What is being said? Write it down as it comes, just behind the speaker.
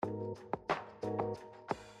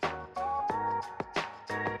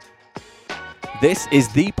This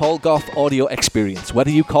is the Paul Goff audio experience. Whether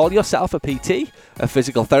you call yourself a PT, a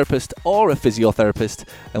physical therapist, or a physiotherapist,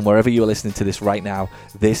 and wherever you are listening to this right now,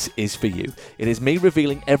 this is for you. It is me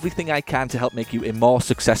revealing everything I can to help make you a more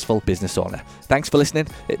successful business owner. Thanks for listening.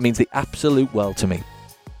 It means the absolute world to me.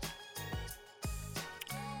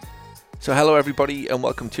 So hello everybody and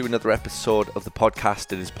welcome to another episode of the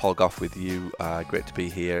podcast. It is Paul Goff with you. Great to be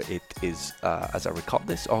here. It is, as I record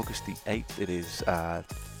this, August the 8th. It is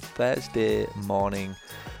Thursday morning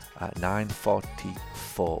at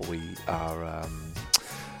 9:44.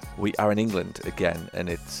 We are in England again, and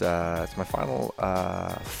it's my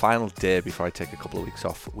final day before I take a couple of weeks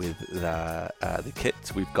off with the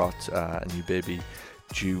kids. We've got a new baby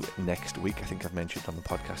due next week. I think I've mentioned on the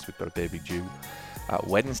podcast we've got a baby due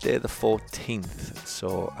Wednesday the 14th.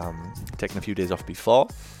 So taking a few days off before.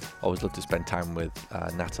 Always love to spend time with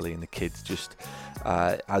Natalie and the kids, just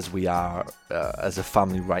as we are as a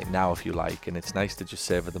family right now, if you like. And it's nice to just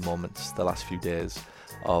savor the moments, the last few days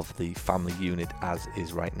of the family unit as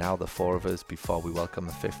is right now, the four of us, before we welcome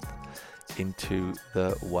the fifth into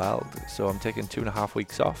the world. So I'm taking 2.5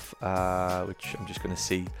 weeks off, which I'm just going to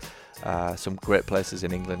see some great places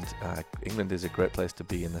in England. England is a great place to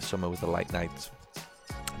be in the summer with the light nights.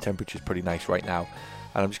 Temperature's pretty nice right now,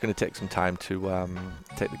 and I'm just going to take some time to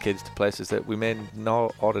take the kids to places that we may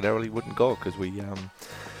not ordinarily wouldn't go, because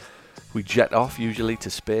we jet off usually to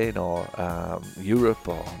Spain or Europe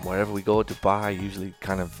or wherever we go, Dubai, usually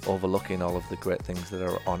kind of overlooking all of the great things that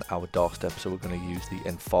are on our doorstep. So we're going to use the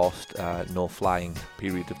enforced no flying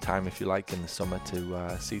period of time, if you like, in the summer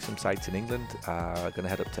to see some sights in England. Going to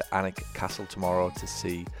head up to Alnwick Castle tomorrow to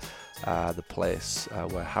see the place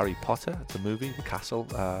where Harry Potter, the movie, the castle,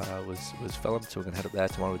 was filmed. So we're going to head up there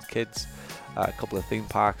tomorrow with the kids. A couple of theme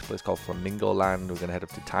parks, a place called Flamingo Land. We're going to head up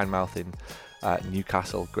to Tynemouth in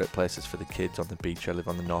Newcastle. Great places for the kids on the beach. I live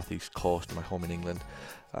on the northeast coast, my home in England.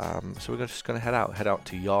 So we're just going to head out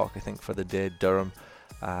to York, I think, for the day. Durham.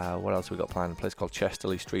 What else we got planned? A place called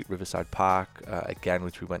Chesterley Street, Riverside Park, again,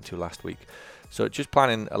 which we went to last week. So just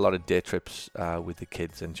planning a lot of day trips with the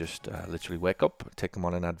kids, and just literally wake up, take them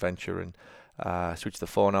on an adventure, and switch the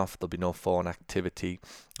phone off. There'll be no phone activity,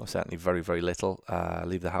 or certainly very, very little.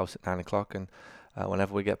 Leave the house at 9 o'clock, and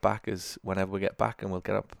whenever we get back is whenever we get back, and we'll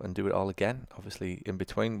get up and do it all again. Obviously, in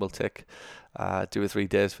between, we'll take 2 or 3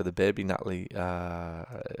 days for the baby. Natalie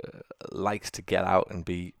likes to get out and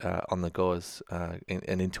be on the go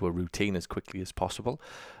and into a routine as quickly as possible.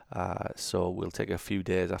 So we'll take a few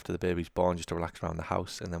days after the baby's born just to relax around the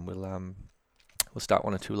house, and then we'll start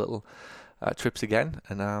 1 or 2 little trips again,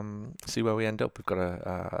 and see where we end up. We've got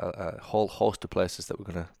a whole host of places that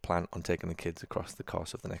we're going to plan on taking the kids across the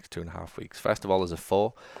course of the next 2.5 weeks. First of all as a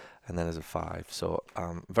 4, and then as a 5. So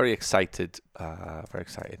very excited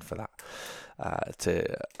for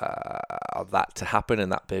that to happen,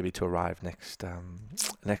 and that baby to arrive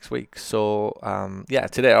next week. So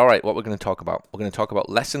today, all right, what we're going to talk about? We're going to talk about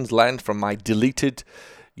lessons learned from my deleted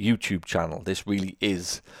YouTube channel. This really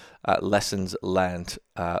is lessons learned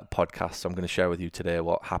podcast. So I'm going to share with you today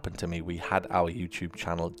what happened to me. We had our YouTube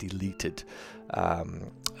channel deleted,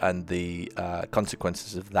 and the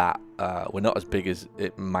consequences of that were not as big as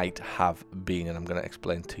it might have been, and I'm going to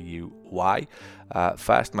explain to you why.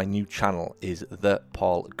 First, my new channel is The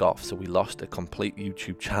Paul Goff. So we lost a complete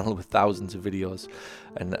YouTube channel with thousands of videos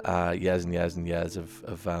and years and years and years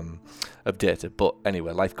of data. But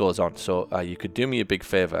anyway, life goes on. So you could do me a big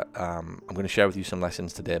favor. I'm going to share with you some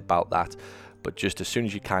lessons today about that. But just as soon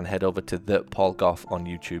as you can, head over to The Paul Goff on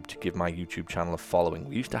YouTube to give my YouTube channel a following.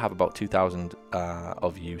 We used to have about 2,000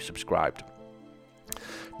 of you subscribed.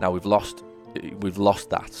 Now we've lost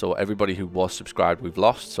that. So everybody who was subscribed, we've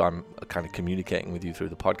lost. So I'm kind of communicating with you through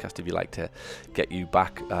the podcast. If you like to get you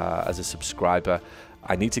back as a subscriber,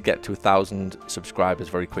 I need to get to 1,000 subscribers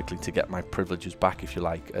very quickly to get my privileges back, if you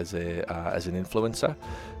like, as an influencer.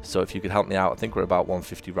 So if you could help me out, I think we're about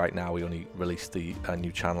 150 right now. We only released the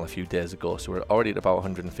new channel a few days ago, so we're already at about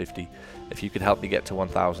 150. If you could help me get to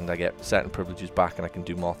 1,000, I get certain privileges back, and I can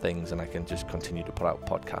do more things, and I can just continue to put out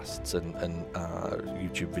podcasts and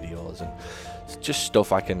YouTube videos and just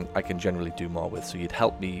stuff I can generally do more with. So you'd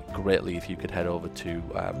help me greatly if you could head over to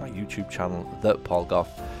my YouTube channel, The Paul Goff.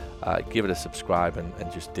 Give it a subscribe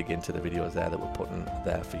and just dig into the videos there that we're putting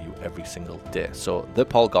there for you every single day. So The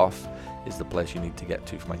Paul Goff is the place you need to get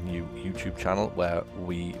to for my new YouTube channel, where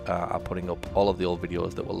we are putting up all of the old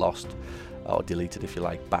videos that were lost or deleted, if you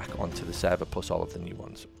like, back onto the server, plus all of the new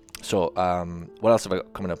ones. So what else have I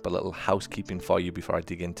got coming up? A little housekeeping for you before I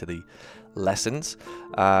dig into the lessons.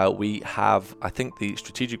 We have, I think the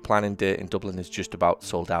strategic planning day in Dublin is just about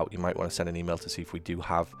sold out. You might want to send an email to see if we do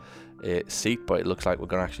have a seat, but it looks like we're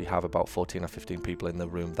going to actually have about 14 or 15 people in the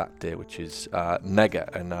room that day, which is mega,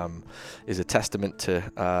 and is a testament to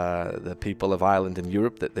the people of Ireland and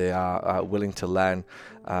Europe, that they are willing to learn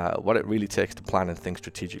what it really takes to plan and think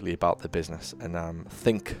strategically about the business, and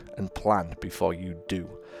think and plan before you do.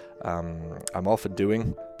 I'm all for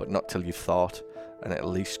doing, but not till you've thought, and at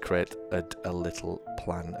least create a little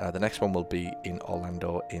plan. The next one will be in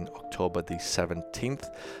Orlando in October the 17th.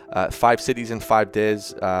 5 cities in 5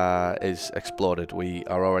 days is exploded. We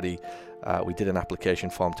are already, we did an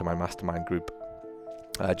application form to my mastermind group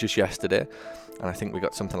just yesterday, and I think we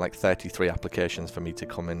got something like 33 applications for me to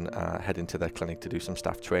come and head into their clinic to do some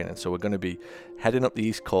staff training. So we're going to be heading up the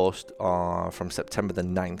East Coast from September the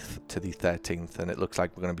 9th to the 13th, and it looks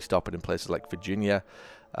like we're going to be stopping in places like Virginia.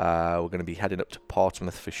 We're going to be heading up to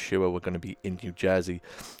Portsmouth for sure. We're going to be in New Jersey.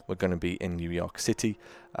 We're going to be in New York City.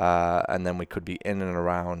 And then we could be in and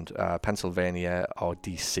around Pennsylvania or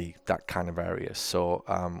DC, that kind of area. So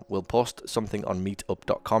we'll post something on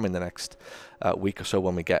meetup.com in the next week or so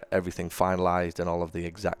when we get everything finalized and all of the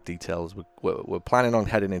exact details. We're planning on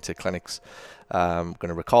heading into clinics. We're going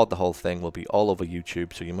to record the whole thing. We'll be all over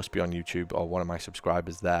YouTube, so you must be on YouTube or one of my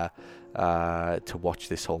subscribers there to watch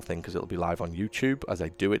this whole thing, because it'll be live on YouTube as I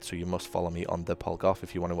do it. So you must follow me on the Paul Goff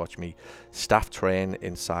if you want to watch me staff train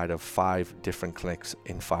inside of 5 different clinics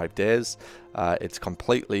in 5 days. It's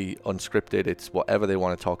completely unscripted. It's whatever they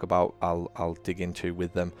want to talk about, I'll dig into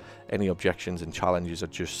with them. Any objections and challenges are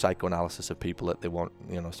just psychoanalysis of people that they want,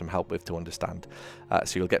 some help with to understand.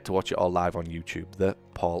 So you'll get to watch it all live on YouTube. The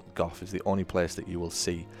Paul Goff is the only place that you will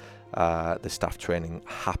see the staff training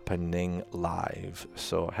happening live,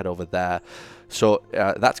 so head over there. So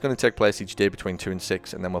that's going to take place each day between 2 and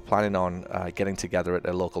 6, and then we're planning on getting together at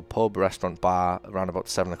a local pub, restaurant, bar around about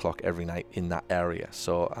 7 o'clock every night in that area.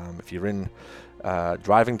 So if you're in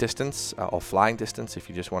driving distance or flying distance, if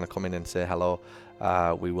you just want to come in and say hello,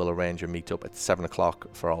 we will arrange a meetup at 7 o'clock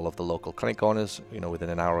for all of the local clinic owners, within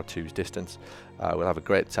an hour or two's distance. We'll have a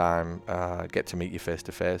great time, get to meet you face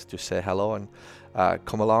to face, just say hello, and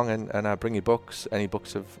come along and bring your books. Any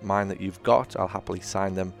books of mine that you've got, I'll happily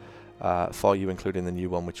sign them for you, including the new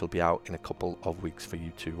one, which will be out in a couple of weeks for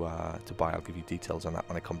you to buy. I'll give you details on that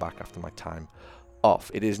when I come back after my time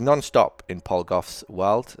off. It is non-stop in Paul Goff's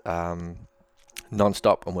world.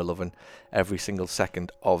 Non-stop, and we're loving every single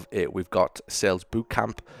second of it. We've got Sales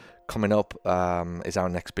Bootcamp coming up, is our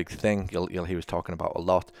next big thing. You'll hear us talking about a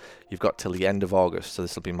lot. You've got till the end of August, so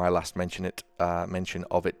this will be my last mention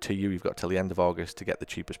of it to you. You've got till the end of August to get the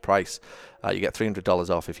cheapest price. You get $300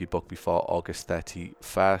 off if you book before August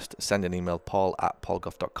 31st. Send an email,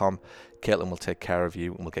 paul@paulgoff.com. Caitlin will take care of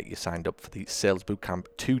you, and we'll get you signed up for the Sales Bootcamp.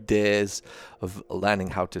 2 days of learning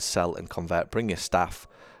how to sell and convert. Bring your staff.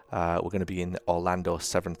 We're going to be in Orlando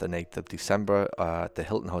 7th and 8th of December at the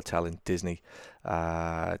Hilton Hotel in Disney.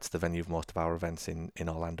 It's the venue of most of our events in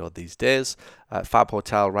Orlando these days. Fab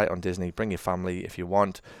Hotel right on Disney. Bring your family if you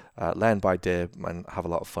want. Learn by day and have a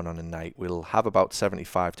lot of fun on a night. We'll have about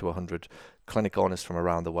 75 to 100 clinic owners from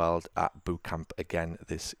around the world at Bootcamp again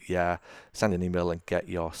this year. Send an email and get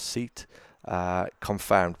your seat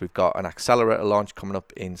confirmed. We've got an accelerator launch coming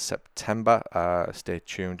up in September. Stay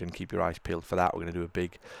tuned and keep your eyes peeled for that. We're going to do a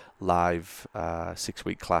big live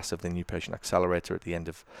 6-week class of the New Patient Accelerator at the end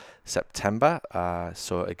of September.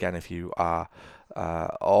 So again, if you are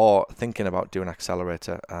or thinking about doing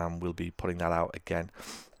accelerator, we'll be putting that out again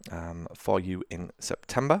for you in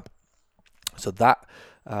September. So that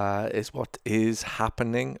is what is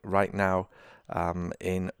happening right now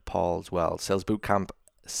in Paul's world. Sales Bootcamp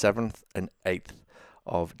 7th and 8th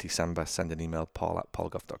of December. Send an email,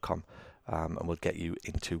 paul@paulgoff.com, and we'll get you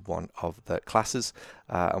into one of the classes.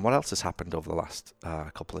 And what else has happened over the last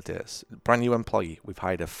couple of days? Brand new employee. We've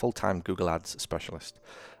hired a full-time Google Ads specialist.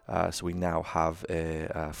 So we now have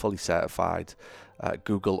a fully certified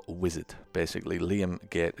Google wizard. Basically, Liam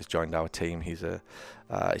Gate has joined our team. He's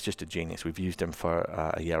just a genius. We've used him for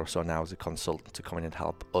a year or so now as a consultant to come in and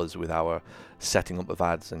help us with our setting up of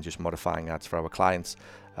ads and just modifying ads for our clients.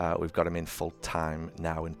 We've got him in full time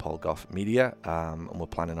now in Paul Goff Media, and we're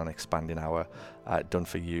planning on expanding our Done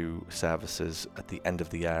For You services at the end of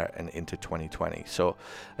the year and into 2020. So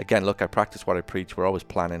again, look, I practice what I preach. We're always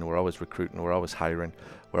planning, we're always recruiting, we're always hiring,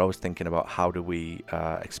 we're always thinking about how do we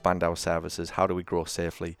expand our services, how do we grow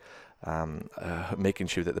safely, making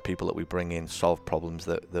sure that the people that we bring in solve problems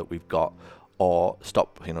that we've got or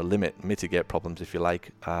stop, mitigate problems, if you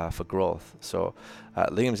like, for growth. So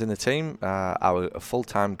Liam's in the team, our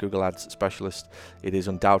full-time Google Ads specialist. It is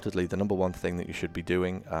undoubtedly the number one thing that you should be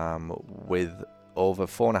doing. With over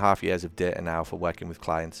 4.5 years of data now for working with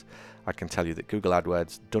clients, I can tell you that Google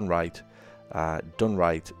AdWords done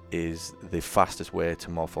right is the fastest way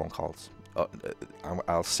to more phone calls.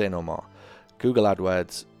 I'll say no more. Google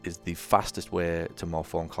AdWords is the fastest way to more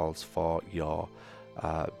phone calls for your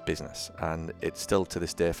business, and it still to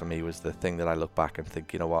this day for me was the thing that I look back and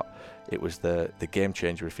think, you know what, it was the game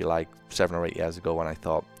changer, if you like, 7 or 8 years ago, when I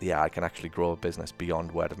thought, yeah, I can actually grow a business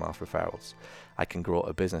beyond word of mouth referrals. I can grow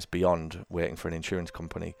a business beyond waiting for an insurance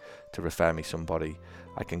company to refer me somebody.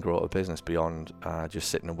 I can grow a business beyond just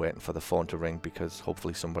sitting and waiting for the phone to ring because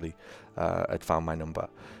hopefully somebody had found my number.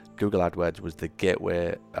 Google AdWords was the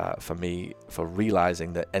gateway for me for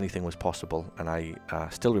realizing that anything was possible, and I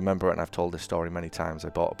still remember it, and I've told this story many times. I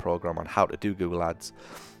bought a program on how to do Google Ads.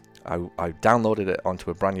 I downloaded it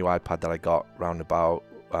onto a brand new iPad that I got around about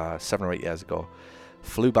 7 or 8 years ago,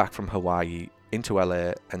 flew back from Hawaii into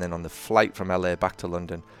LA, and then on the flight from LA back to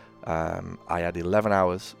London, I had 11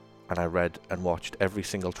 hours, and I read and watched every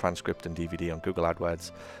single transcript and DVD on Google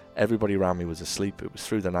AdWords. Everybody around me was asleep. It was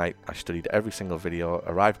through the night. I studied every single video,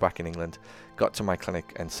 arrived back in England, got to my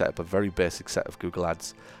clinic and set up a very basic set of Google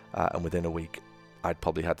Ads, and within a week I'd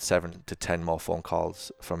probably had 7 to 10 more phone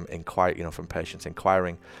calls from from patients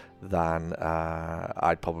inquiring than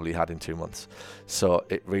I'd probably had in 2 months. So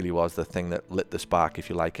it really was the thing that lit the spark, if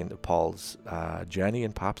you like, into Paul's journey,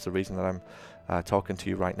 and perhaps the reason that I'm talking to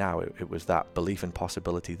you right now. It was that belief and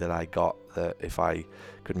possibility that I got, that if I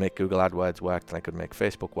could make Google AdWords work, then I could make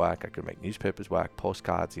Facebook work, I could make newspapers work,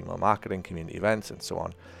 postcards, email marketing, community events, and so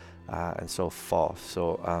on and so forth.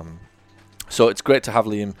 So it's great to have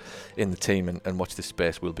Liam in the team and watch this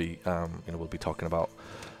space. We'll be we'll be talking about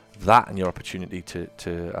that and your opportunity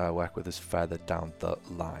to work with us further down the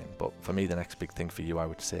line. But for me, the next big thing for you, I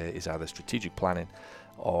would say, is either strategic planning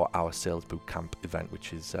or our sales bootcamp event,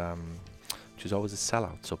 which is always a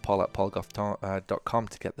sellout. So Paul at paulgoff.com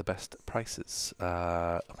to get the best prices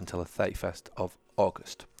up until the 31st of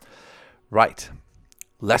August. Right,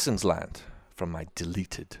 lessons learned from my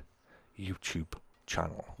deleted YouTube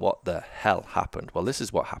channel. What the hell happened? Well, this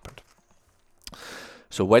is what happened.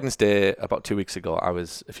 So Wednesday, about 2 weeks ago,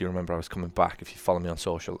 if you remember, I was coming back. If you follow me on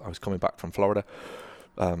social, I was coming back from Florida.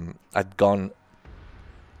 I'd gone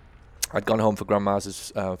home for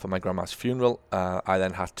my grandma's funeral. I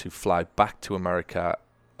then had to fly back to America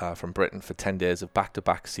from Britain for 10 days of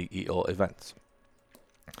back-to-back CEO events.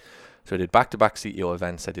 So I did back-to-back CEO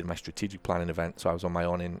events. I did my strategic planning event. So I was on my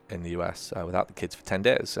own in the US without the kids for 10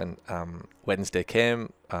 days. And Wednesday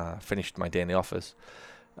came, finished my day in the office,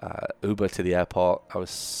 Uber to the airport. I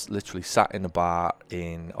was literally sat in a bar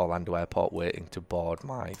in Orlando Airport waiting to board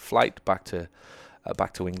my flight back to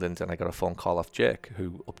England, and I got a phone call off Jake,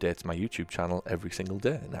 who updates my YouTube channel every single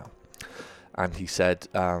day now. And he said,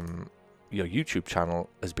 your YouTube channel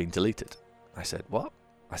has been deleted. I said, what?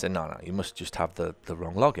 I said, no, you must just have the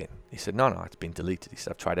wrong login. He said, no, it's been deleted. He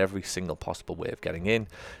said, I've tried every single possible way of getting in,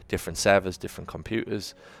 different servers, different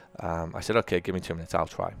computers. I said, okay, give me 2 minutes, I'll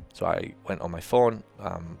try. So I went on my phone,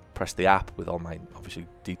 pressed the app with all my, obviously,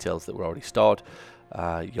 details that were already stored.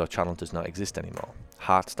 Your channel does not exist anymore.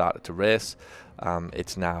 Heart started to race.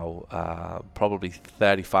 It's now probably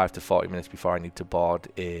 35 to 40 minutes before I need to board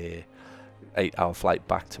a 8-hour flight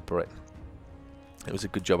back to Britain. It was a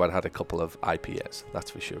good job I'd had a couple of IPAs,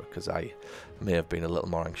 that's for sure, because I may have been a little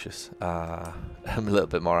more anxious. I'm a little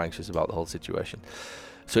bit more anxious about the whole situation.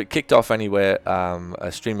 So it kicked off anyway,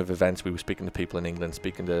 a stream of events. We were speaking to people in England,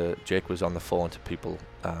 Jake was on the phone to people,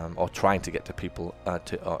 or trying to get to people at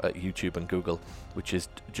YouTube and Google, which is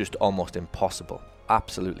just almost impossible,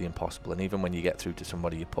 absolutely impossible. And even when you get through to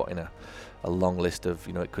somebody, you put in a long list of,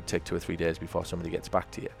 it could take 2 or 3 days before somebody gets back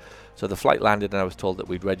to you. So the flight landed, and I was told that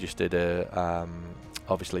we'd registered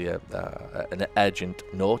obviously an urgent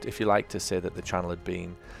note, if you like, to say that the channel had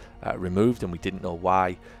been removed, and we didn't know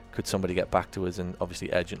why. Could somebody get back to us and obviously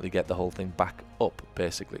urgently get the whole thing back up,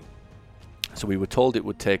 basically? So we were told it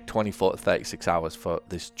would take 24 to 36 hours for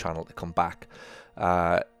this channel to come back.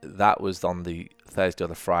 That was on the Thursday or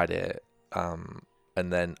the Friday.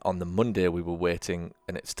 And then on the Monday we were waiting,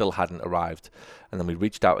 and it still hadn't arrived. And then we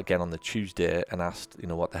reached out again on the Tuesday and asked,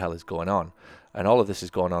 what the hell is going on? And all of this is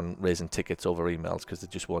going on raising tickets over emails because they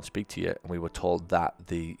just won't speak to you. And we were told that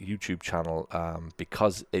the YouTube channel,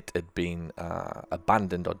 because it had been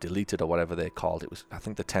abandoned or deleted or whatever they called it, was, I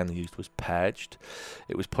think the term they used was purged.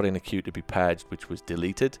 It was put in a queue to be purged, which was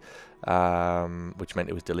deleted, which meant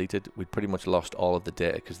it was deleted. We'd pretty much lost all of the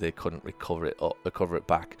data because they couldn't recover it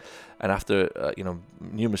back. And after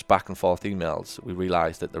numerous back and forth emails, we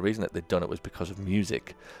realised that the reason that they'd done it was because of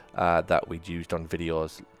music that we'd used on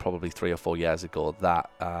videos probably 3 or 4 years ago that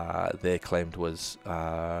they claimed was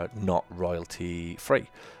not royalty free,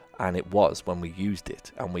 and it was when we used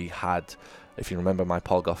it. And we had, if you remember my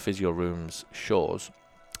Paul Goff Physio Rooms shows,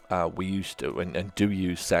 we used to and do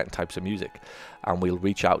use certain types of music, and we'll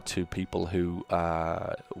reach out to people who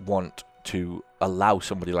want to allow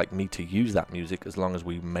somebody like me to use that music as long as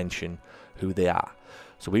we mention who they are.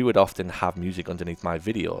 So we would often have music underneath my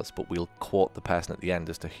videos, but we'll quote the person at the end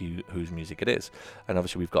as to whose music it is. And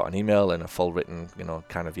obviously we've got an email and a full written,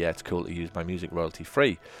 kind of, yeah, it's cool to use my music royalty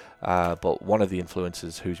free. But one of the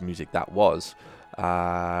influencers whose music that was,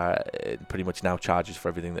 it pretty much now charges for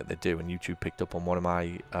everything that they do. And YouTube picked up on one of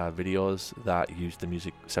my videos that used the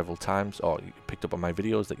music several times, or picked up on my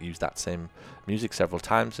videos that used that same music several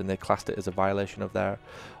times, and they classed it as a violation of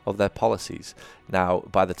their policies. Now,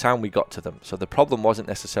 by the time we got to them, so the problem wasn't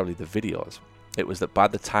necessarily the videos. It was that by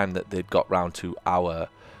the time that they'd got round to our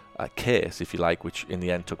case, if you like, which in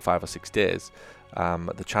the end took 5 or 6 days,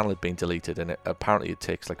 the channel had been deleted, and apparently it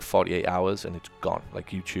takes like 48 hours and it's gone. Like,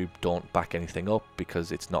 YouTube don't back anything up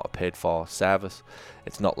because it's not a paid for service.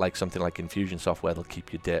 It's not like something like Infusionsoft where they'll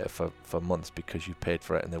keep your data for months because you paid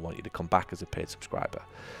for it and they want you to come back as a paid subscriber.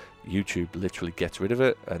 YouTube literally gets rid of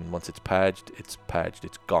it, and once it's purged, it's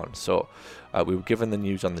gone. So we were given the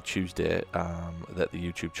news on the Tuesday that the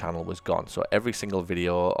YouTube channel was gone. So every single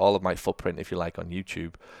video, all of my footprint, if you like, on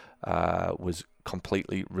YouTube was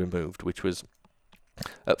completely removed, which was,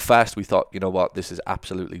 at first we thought, you know what, this is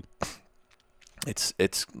absolutely, it's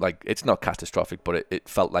like, it's not catastrophic, but it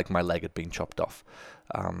felt like my leg had been chopped off.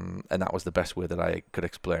 And that was the best way that I could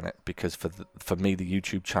explain it, because for me, the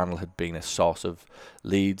YouTube channel had been a source of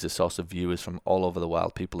leads, a source of viewers from all over the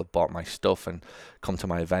world. People have bought my stuff and come to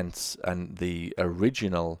my events, and the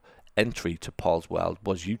original entry to Paul's world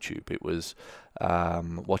was YouTube. It was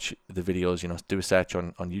watch the videos, do a search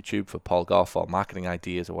on YouTube for Paul Goff or marketing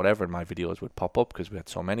ideas or whatever, and my videos would pop up because we had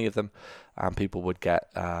so many of them, and people would get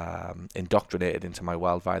indoctrinated into my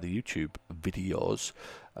world via the YouTube videos.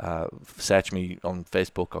 Search me on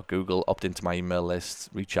Facebook or Google, opt into my email lists,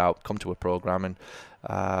 reach out, come to a program, and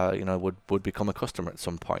would become a customer at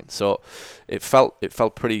some point. So it felt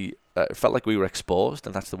pretty. It felt like we were exposed,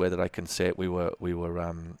 and that's the way that I can say it. We were.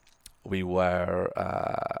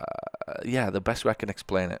 The best way I can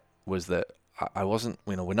explain it was that I wasn't.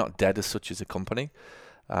 We're not dead as such as a company.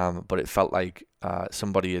 But it felt like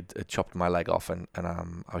somebody had chopped my leg off, and I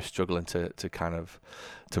was struggling to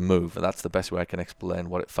move. And that's the best way I can explain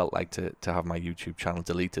what it felt like to have my YouTube channel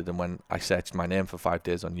deleted. And when I searched my name for 5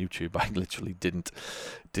 days on YouTube, I literally didn't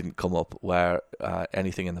come up. Where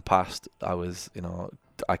anything in the past, I was,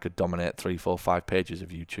 I could dominate 3, 4, 5 pages of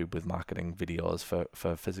YouTube with marketing videos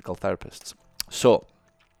for physical therapists. So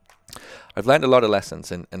I've learned a lot of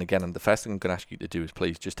lessons, and again, the first thing I'm going to ask you to do is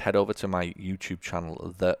please just head over to my YouTube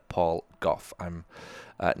channel, The Paul Goff. I'm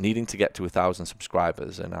needing to get to 1,000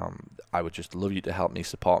 subscribers, and I would just love you to help me,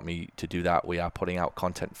 support me to do that. We are putting out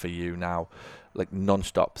content for you now, like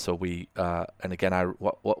non-stop. So and again,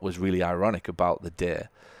 what was really ironic about the day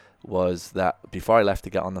was that before I left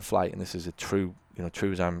to get on the flight, and this is a true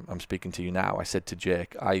as I'm speaking to you now, I said to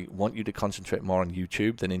Jake, I want you to concentrate more on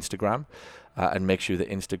YouTube than Instagram, and make sure that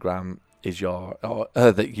Instagram is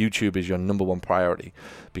that YouTube is your number one priority,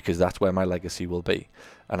 because that's where my legacy will be.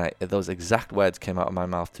 And those exact words came out of my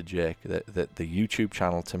mouth to Jake, that the YouTube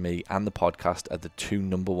channel to me and the podcast are the 2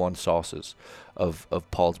 number 1 sources of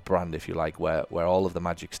Paul's brand, if you like, where all of the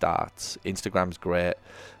magic starts. Instagram's great,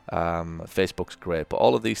 Facebook's great, but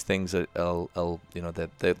all of these things they'll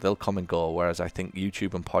come and go, whereas I think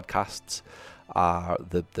YouTube and podcasts are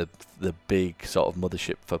the big sort of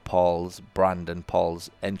mothership for Paul's brand and Paul's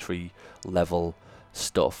entry level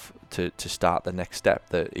stuff to start the next step.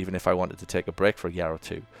 That even if I wanted to take a break for a year or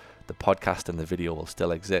 2, the podcast and the video will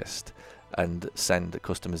still exist and send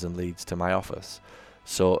customers and leads to my office.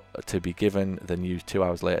 So to be given the news 2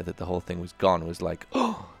 hours later that the whole thing was gone was like,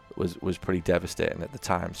 was pretty devastating at the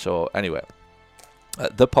time. So anyway,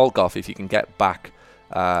 the Paul Goff, if you can get back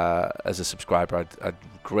as a subscriber, I'd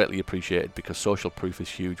greatly appreciate it, because social proof is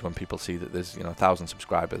huge when people see that there's 1,000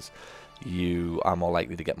 subscribers. you are more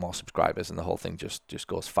likely to get more subscribers, and the whole thing just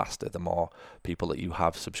goes faster the more people that you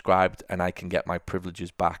have subscribed. And I can get my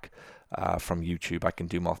privileges back from YouTube. I can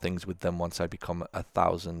do more things with them once I become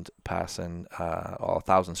 1,000 person or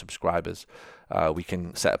 1,000 subscribers. We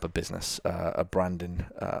can set up a business, a branding.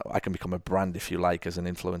 I can become a brand, if you like, as an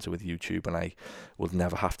influencer with YouTube, and I will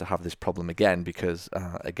never have to have this problem again because,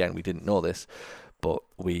 again, we didn't know this, but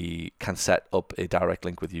we can set up a direct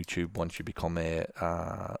link with YouTube once you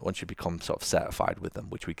become sort of certified with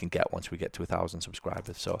them, which we can get once we get to 1,000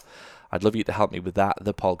 subscribers. So I'd love you to help me with that,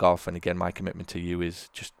 the Paul Goff. And again, my commitment to you is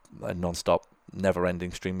just a non-stop,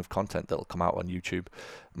 never-ending stream of content that'll come out on YouTube.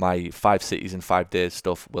 My 5 cities in 5 days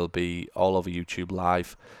stuff will be all over YouTube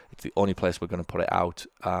live. It's the only place we're going to put it out.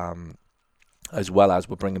 As well as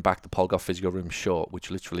we're bringing back the Paul Goff Physio Room show, which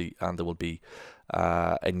literally, and there will be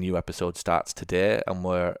a new episode starts today, and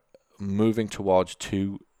we're moving towards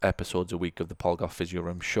 2 episodes a week of the Paul Goff Physio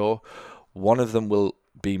Room show. One of them will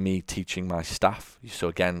be me teaching my staff. So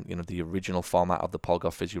again, the original format of the Paul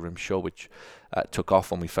Goff Physio Room show, which took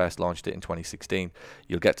off when we first launched it in 2016.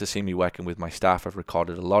 You'll get to see me working with my staff. I've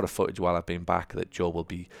recorded a lot of footage while I've been back that Joe will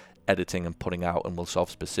be editing and putting out, and will solve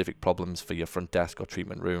specific problems for your front desk or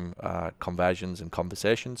treatment room conversions and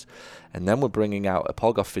conversations. And then we're bringing out a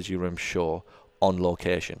Paul Goff Physio Room show on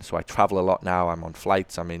location. So I travel a lot now. I'm on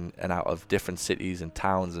flights. I'm in and out of different cities and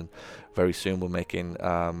towns, and very soon we're making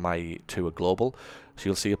my tour global. So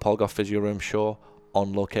you'll see a Paul Goff Physio Room show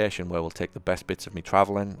on location, where we'll take the best bits of me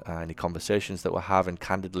traveling, any conversations that we're having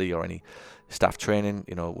candidly, or any staff training.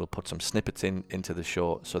 We'll put some snippets into the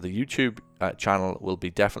show. So the YouTube channel will be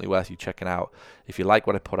definitely worth you checking out. If you like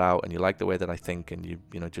what I put out and you like the way that I think, and you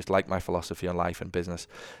just like my philosophy on life and business,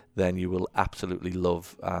 then you will absolutely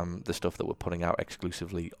love the stuff that we're putting out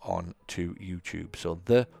exclusively onto YouTube. So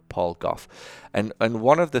the Paul Goff. And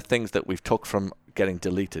one of the things that we've took from getting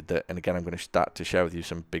deleted, and again, I'm going to start to share with you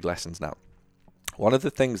some big lessons now. One of the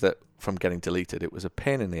things that from getting deleted, it was a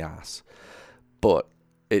pain in the ass, but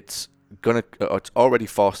it's already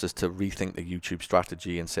forced us to rethink the YouTube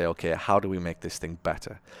strategy and say, okay, how do we make this thing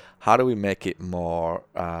better? How do we make it more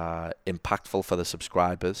impactful for the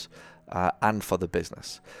subscribers and for the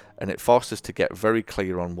business? And it forced us to get very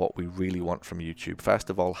clear on what we really want from YouTube.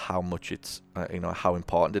 First of all, how much it's, how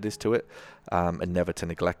important it is to it, and never to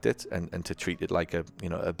neglect it, and to treat it like a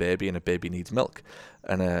baby, and a baby needs milk.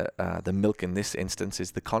 And the milk in this instance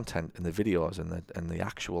is the content and the videos and the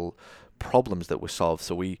actual problems that were solved.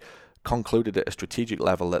 So we concluded at a strategic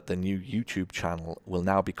level that the new YouTube channel will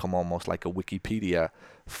now become almost like a Wikipedia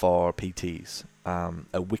for PTs, and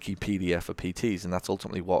that's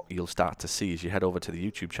ultimately what you'll start to see as you head over to the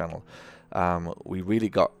YouTube channel. We really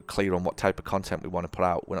got clear on what type of content we want to put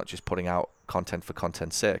out. We're not just putting out content for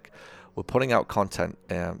content's sake. We're putting out content,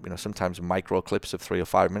 sometimes micro clips of 3 or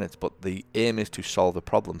 5 minutes, but the aim is to solve a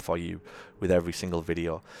problem for you with every single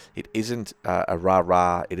video. It isn't a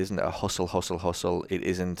rah-rah, it isn't a hustle, it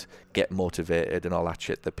isn't get motivated and all that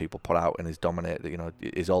shit that people put out and is dominated,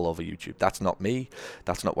 is all over YouTube. That's not me,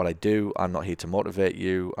 that's not what I do. I'm not here to motivate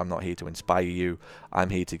you, I'm not here to inspire you. I'm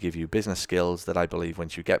here to give you business skills that I believe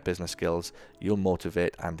once you get business skills, you'll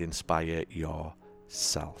motivate and inspire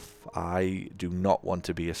yourself. I do not want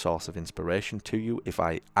to be a source of inspiration to you. If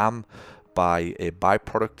I am by a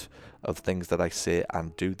byproduct of things that I say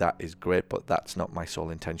and do, that is great, but that's not my sole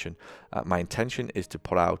intention. My intention is to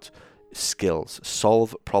put out skills,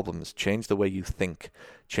 solve problems, change the way you think,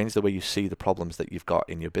 change the way you see the problems that you've got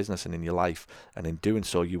in your business and in your life, and in doing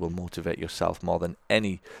so you will motivate yourself more than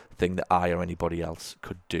anything that I or anybody else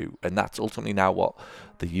could do. And that's ultimately now what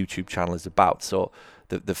the YouTube channel is about. So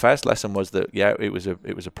the first lesson was that, yeah, it was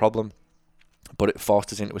a problem, but it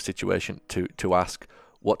forced us into a situation to ask,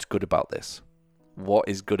 what's good about this? What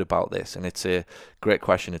is good about this? And it's a great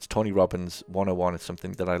question. It's Tony Robbins 101. It's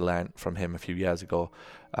something that I learned from him a few years ago.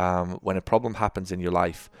 When a problem happens in your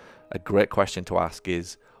life, a great question to ask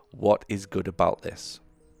is, what is good about this?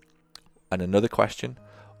 And another question,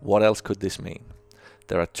 what else could this mean?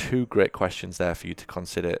 There are 2 great questions there for you to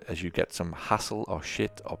consider as you get some hassle or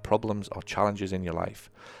shit or problems or challenges in your life.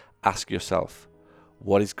 Ask yourself,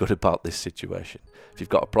 what is good about this situation? If you've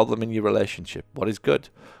got a problem in your relationship, what is good?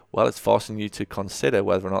 Well, it's forcing you to consider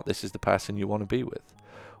whether or not this is the person you want to be with.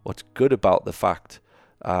 What's good about the fact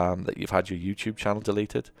that you've had your YouTube channel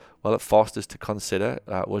deleted? Well, it forced us to consider,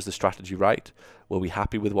 was the strategy right? Were we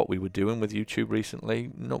happy with what we were doing with YouTube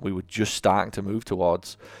recently? No, we were just starting to move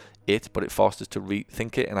towards it, but it forced us to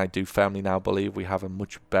rethink it, and I do firmly now believe we have a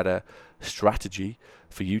much better strategy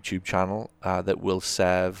for YouTube channel that will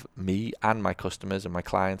serve me and my customers and my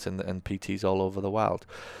clients and PTs all over the world.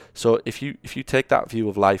 So if you take that view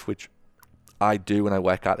of life, which I do, and I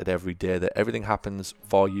work at it every day, that everything happens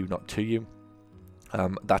for you, not to you.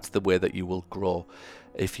 That's the way that you will grow.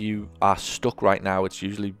 If you are stuck right now, it's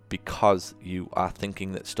usually because you are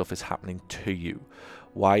thinking that stuff is happening to you.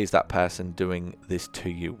 Why is that person doing this to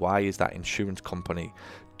you? Why is that insurance company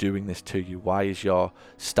doing this to you? Why is your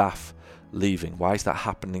staff leaving? Why is that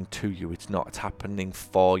happening to you? It's not. It's happening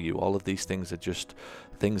for you. All of these things are just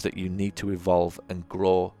things that you need to evolve and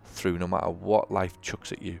grow through, no matter what life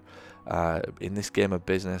chucks at you. In this game of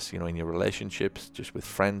business, in your relationships, just with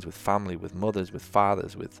friends, with family, with mothers, with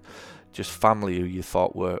fathers, with just family who you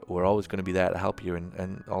thought were always going to be there to help you,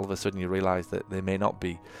 and all of a sudden you realize that they may not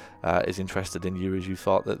be as interested in you as you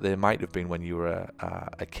thought that they might have been when you were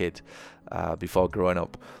a kid before growing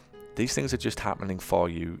up. These things are just happening for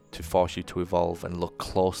you to force you to evolve and look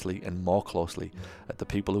closely and more closely at the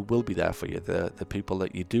people who will be there for you, the people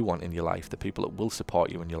that you do want in your life, the people that will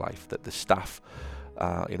support you in your life, that the staff.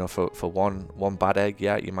 For one bad egg,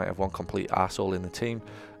 you might have one complete arsehole in the team,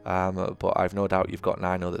 but I've no doubt you've got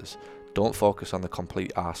 9 others. Don't focus on the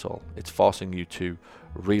complete arsehole. It's forcing you to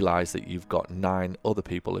realize that you've got 9 other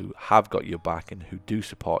people who have got your back and who do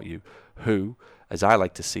support you, who, as I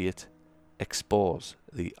like to see it, expose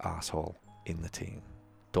the arsehole in the team.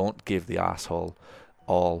 Don't give the arsehole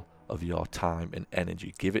all of your time and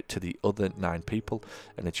energy. Give it to the other 9 people,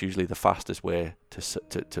 and it's usually the fastest way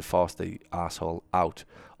to force the arsehole out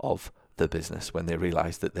of the business when they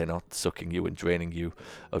realize that they're not sucking you and draining you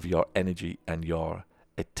of your energy and your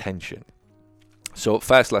attention. So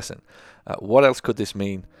first lesson, what else could this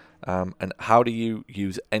mean, and how do you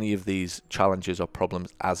use any of these challenges or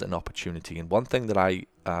problems as an opportunity? And one thing that I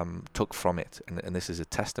took from it, and this is a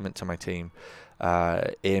testament to my team,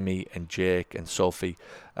 Amy and Jake and Sophie,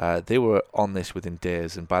 they were on this within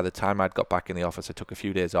days, and by the time I'd got back in the office, I took a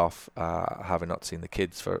few days off, having not seen the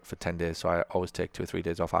kids for 10 days, so I always take 2 or 3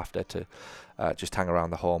 days off after to just hang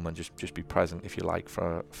around the home and just be present, if you like,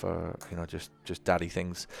 for just daddy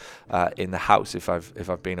things in the house if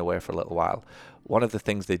I've been away for a little while. One of the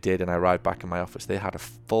things they did, and I arrived back in my office, they had a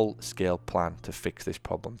full-scale plan to fix this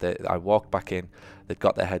problem. I walked back in, they'd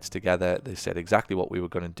got their heads together, they said exactly what we were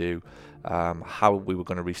going to do, how we were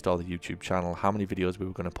going to restore the YouTube channel, how many videos we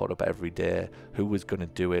were going to put up every day, who was going to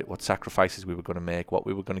do it, what sacrifices we were going to make, what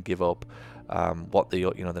we were going to give up, what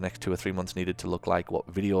the next 2 or 3 months needed to look like,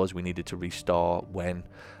 what videos we needed to restore, when,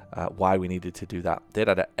 why we needed to do that. They'd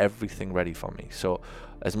had everything ready for me. So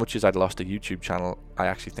as much as I'd lost a YouTube channel, I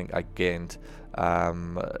actually think I gained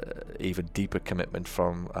even deeper commitment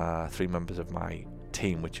from 3 members of my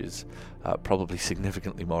team, which is probably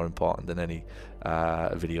significantly more important than any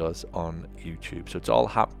videos on YouTube. So it's all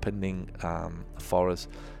happening for us,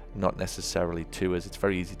 not necessarily to us. It's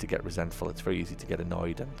very easy to get resentful, it's very easy to get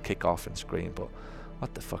annoyed and kick off and scream, but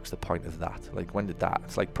what the fuck's the point of that? Like, when did that?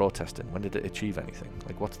 It's like protesting. When did it achieve anything?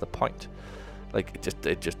 Like, what's the point? Like,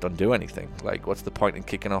 it just don't do anything. Like, what's the point in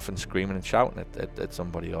kicking off and screaming and shouting at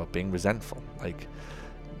somebody or being resentful? Like,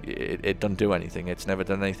 it doesn't do anything. It's never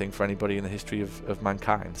done anything for anybody in the history of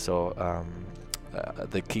mankind. So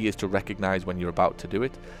the key is to recognize when you're about to do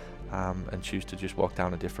it, and choose to just walk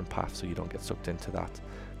down a different path so you don't get sucked into that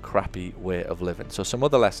crappy way of living. So some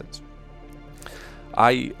other lessons.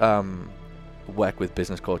 I work with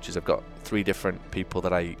business coaches. I've got 3 different people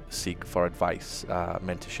that I seek for advice,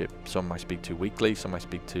 mentorship. Some I speak to weekly, some I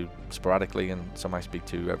speak to sporadically, and some I speak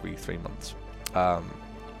to every 3 months.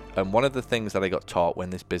 And one of the things that I got taught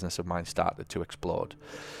when this business of mine started to explode,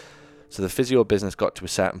 so the physio business got to a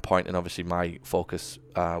certain point, and obviously my focus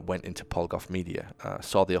went into Polgoff Media.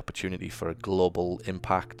 Saw the opportunity for a global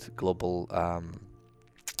impact, global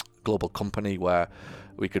company where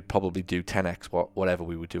we could probably do 10x whatever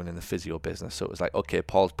we were doing in the physio business. So it was like, okay,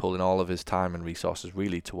 Paul's pulling all of his time and resources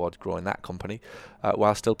really towards growing that company,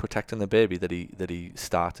 while still protecting the baby that he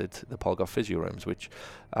started, the Polgoff Physio Rooms, which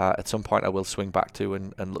at some point I will swing back to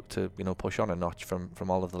and look to push on a notch from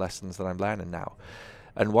all of the lessons that I'm learning now.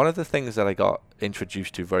 And one of the things that I got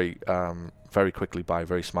introduced to very quickly by a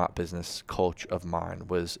very smart business coach of mine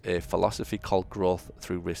was a philosophy called growth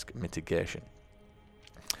through risk mitigation.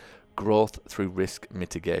 Growth through risk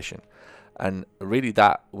mitigation. And really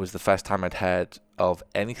that was the first time I'd heard of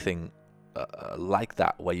anything like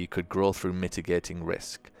that, where you could grow through mitigating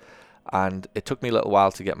risk. And it took me a little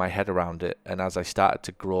while to get my head around it. And as I started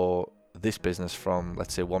to grow this business from,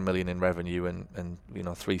 let's say, 1 million in revenue and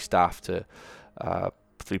 3 staff to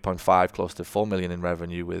 3.5, close to 4 million in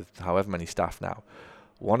revenue with however many staff now,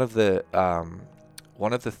 one of the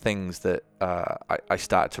things that I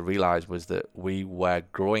started to realize was that we were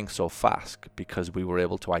growing so fast because we were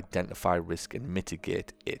able to identify risk and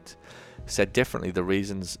mitigate it. Said differently, the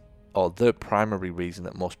reasons or the primary reason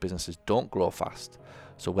that most businesses don't grow fast.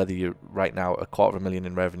 So whether you're right now $250,000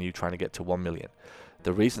 in revenue trying to get to 1 million,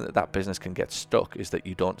 the reason that that business can get stuck is that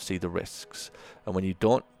you don't see the risks. And when you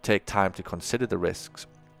don't take time to consider the risks,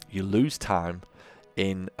 you lose time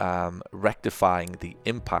in rectifying the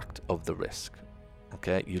impact of the risk.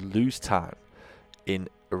 Okay, you lose time in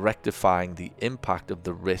rectifying the impact of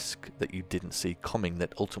the risk that you didn't see coming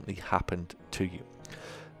that ultimately happened to you.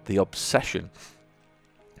 The obsession,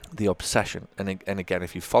 and again,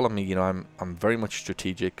 if you follow me, you know I'm very much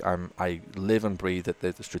strategic. I live and breathe at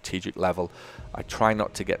the strategic level. I try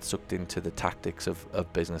not to get sucked into the tactics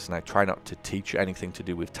of business, and I try not to teach anything to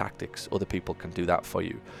do with tactics. Other people can do that for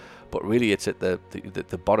you, but really it's at the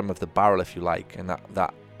bottom of the barrel, if you like, and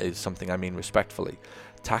that is something I mean respectfully.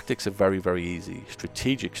 Tactics are very, very easy.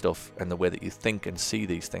 Strategic stuff and the way that you think and see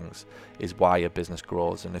these things is why a business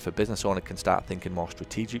grows. And if a business owner can start thinking more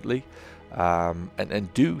strategically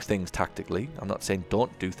and do things tactically, I'm not saying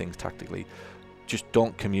don't do things tactically, just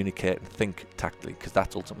don't communicate and think tactically, because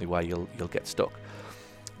that's ultimately where you'll get stuck.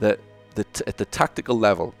 At the tactical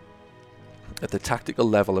level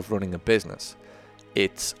of running a business,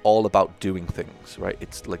 it's all about doing things, right?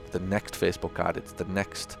 It's like the next Facebook ad, it's the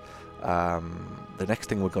next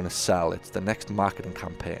thing we're going to sell, it's the next marketing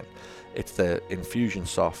campaign, it's the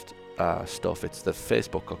Infusionsoft stuff, it's the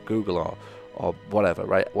Facebook or Google or whatever,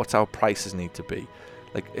 right? What's our prices need to be?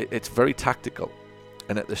 Like it's very tactical.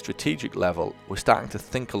 And at the strategic level, we're starting to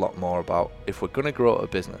think a lot more about, if we're going to grow a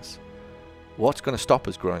business, what's going to stop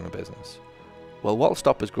us growing a business? Well, what'll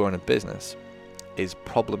stop us growing a business is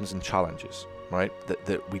problems and challenges, right?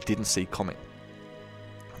 That we didn't see coming.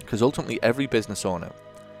 Because ultimately every business owner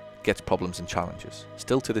gets problems and challenges.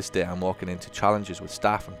 Still to this day, I'm walking into challenges with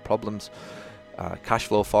staff and problems, cash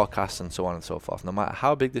flow forecasts, and so on and so forth. No matter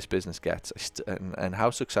how big this business gets and how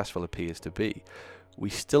successful it appears to be, we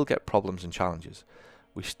still get problems and challenges.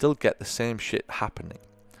 We still get the same shit happening.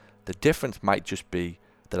 The difference might just be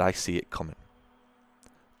that I see it coming.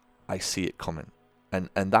 I see it coming. And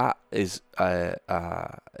that is,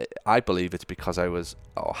 I believe it's because I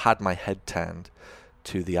had my head turned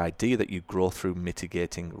to the idea that you grow through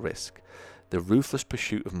mitigating risk. The ruthless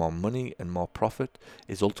pursuit of more money and more profit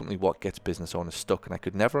is ultimately what gets business owners stuck. And I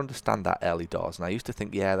could never understand that early doors. And I used to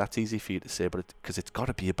think, yeah, that's easy for you to say, but because it's got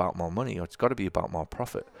to be about more money or it's got to be about more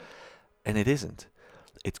profit. And it isn't.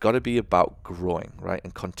 It's got to be about growing, right?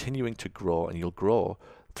 And continuing to grow, and you'll grow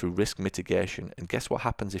through risk mitigation. And guess what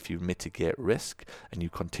happens if you mitigate risk and you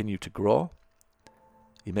continue to grow?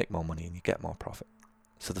 You make more money and you get more profit.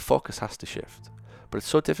 So the focus has to shift. But it's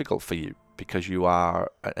so difficult for you because you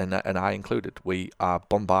are, and I included, we are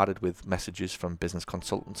bombarded with messages from business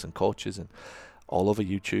consultants and coaches and all over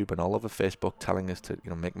YouTube and all over Facebook telling us to,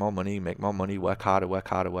 make more money, work harder, work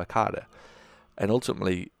harder, work harder. And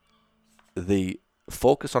ultimately, the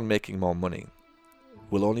focus on making more money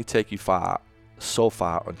will only take you so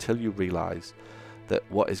far until you realize that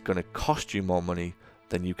what is going to cost you more money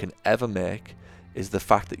than you can ever make is the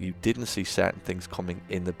fact that you didn't see certain things coming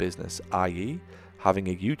in the business, i.e. having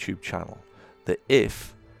a YouTube channel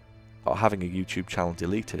having a YouTube channel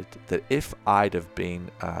deleted, that if I'd have been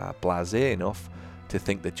blasé enough to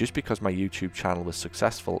think that just because my YouTube channel was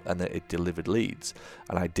successful and that it delivered leads,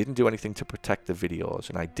 and I didn't do anything to protect the videos,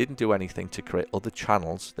 and I didn't do anything to create other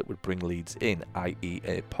channels that would bring leads in, i.e.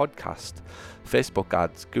 a podcast, Facebook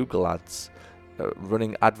ads, Google ads,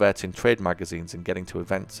 running adverts in trade magazines and getting to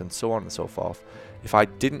events and so on and so forth, if I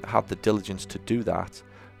didn't have the diligence to do that,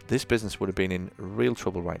 this business would have been in real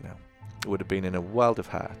trouble right now. It would have been in a world of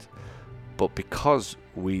hurt. But because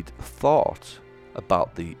we'd thought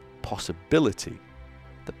about the possibility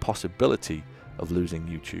of losing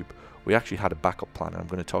YouTube, we actually had a backup plan, and I'm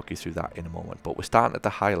going to talk you through that in a moment. But we're starting at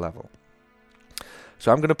the high level.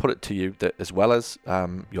 So I'm going to put it to you that as well as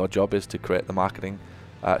your job is to create the marketing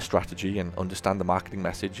strategy and understand the marketing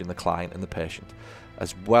message and the client and the patient,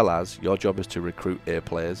 as well as your job is to recruit A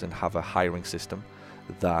players and have a hiring system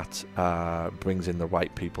that brings in the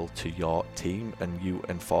right people to your team, and you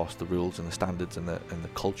enforce the rules and the standards and the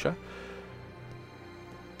culture.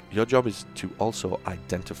 Your job is to also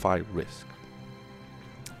identify risk.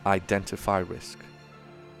 Identify risk.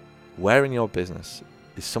 Where in your business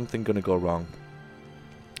is something going to go wrong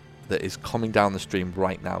that is coming down the stream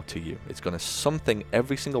right now to you? It's going to something,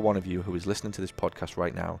 every single one of you who is listening to this podcast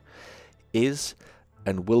right now is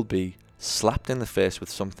and will be slapped in the face with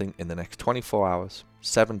something in the next 24 hours,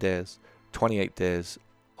 7 days, 28 days,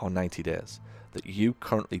 or 90 days that you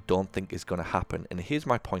currently don't think is going to happen. And here's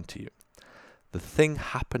my point to you. The thing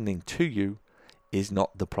happening to you is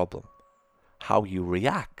not the problem. How you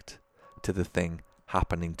react to the thing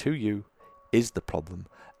happening to you is the problem.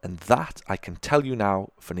 And that, I can tell you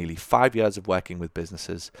now, for nearly 5 years of working with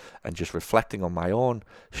businesses and just reflecting on my own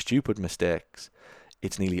stupid mistakes,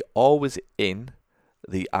 it's nearly always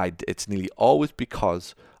it's nearly always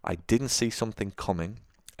because I didn't see something coming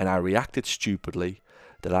and I reacted stupidly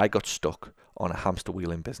that I got stuck on a hamster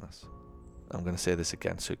wheel in business. I'm going to say this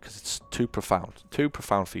again because it's too profound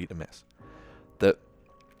for you to miss. That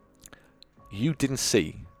you didn't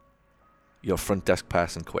see your front desk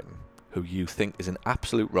person quitting, who you think is an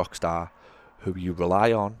absolute rock star, who you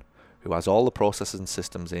rely on, who has all the processes and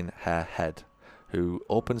systems in her head, who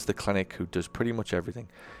opens the clinic, who does pretty much everything.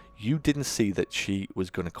 You didn't see that she was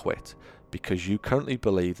going to quit because you currently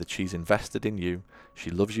believe that she's invested in you, she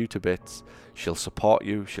loves you to bits, she'll support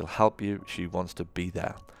you, she'll help you, she wants to be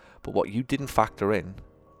there. But what you didn't factor in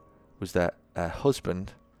was that her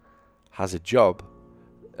husband has a job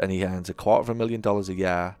and he earns $250,000 a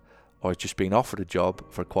year, or has just been offered a job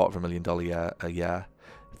for $250,000 a year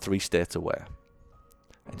 3 states away.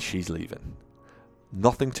 And she's leaving.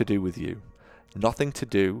 Nothing to do with you. Nothing to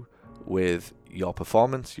do with your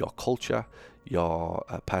performance, your culture, your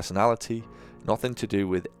personality. Nothing to do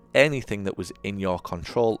with anything that was in your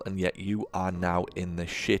control, and yet you are now in the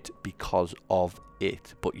shit because of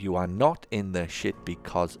it. But you are not in the shit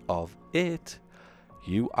because of it.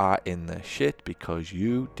 You are in the shit because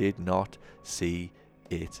you did not see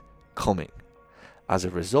it coming. As a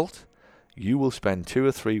result, you will spend 2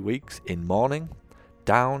 or 3 weeks in mourning,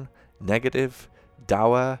 down, negative,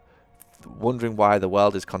 dour, wondering why the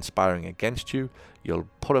world is conspiring against you. You'll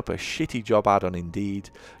put up a shitty job ad on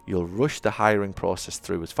Indeed. You'll rush the hiring process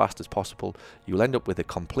through as fast as possible. You'll end up with a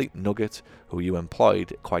complete nugget who you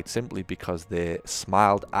employed quite simply because they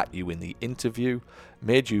smiled at you in the interview,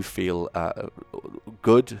 made you feel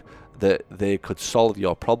good, that they could solve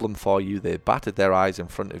your problem for you. They batted their eyes in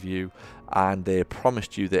front of you and they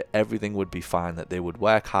promised you that everything would be fine, that they would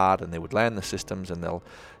work hard and they would learn the systems and they'll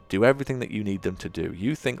do everything that you need them to do.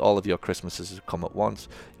 You think all of your Christmases have come at once.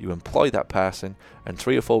 You employ that person and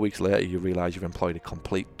 3 or 4 weeks later you realize you've employed a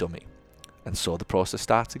complete dummy. And so the process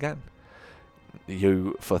starts again.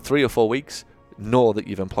 You, for 3 or 4 weeks, know that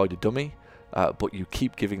you've employed a dummy, but you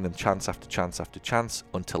keep giving them chance after chance after chance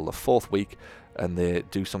until the 4th week and they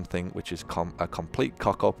do something which is a complete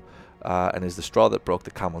cock-up and is the straw that broke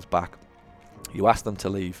the camel's back. You ask them to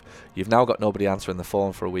leave. You've now got nobody answering the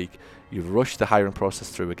phone for a week. You've rushed the hiring process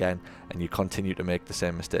through again and you continue to make the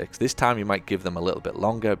same mistakes. This time you might give them a little bit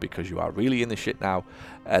longer because you are really in the shit now,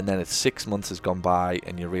 and then it's 6 months has gone by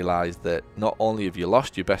and you realize that not only have you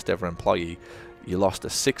lost your best ever employee, you lost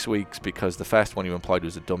 6 weeks because the first one you employed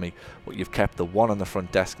was a dummy, but you've kept the one on the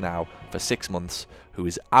front desk now for 6 months who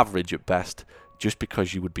is average at best, just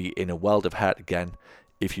because you would be in a world of hurt again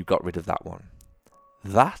if you got rid of that one.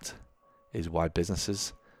 That is why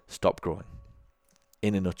businesses stop growing.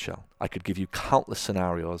 In a nutshell, I could give you countless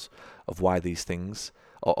scenarios of why these things,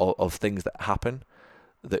 or of things that happen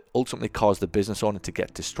that ultimately cause the business owner to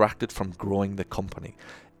get distracted from growing the company.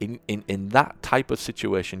 In that type of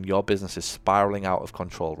situation, your business is spiraling out of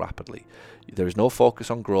control rapidly. There is no focus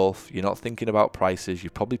on growth. You're not thinking about prices.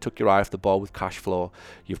 You've probably took your eye off the ball with cash flow.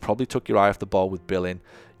 You've probably took your eye off the ball with billing.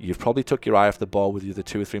 You've probably took your eye off the ball with the other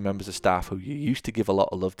 2 or 3 members of staff who you used to give a lot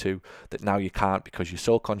of love to that now you can't because you're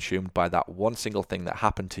so consumed by that one single thing that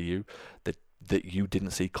happened to you that you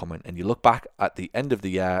didn't see coming. And you look back at the end of the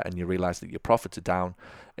year and you realize that your profits are down,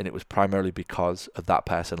 and it was primarily because of that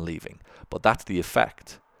person leaving. But that's the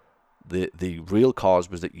effect. The real cause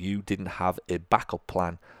was that you didn't have a backup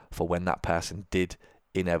plan for when that person did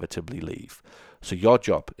inevitably leave. So your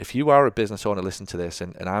job, if you are a business owner, listen to this,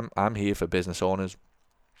 and I'm here for business owners,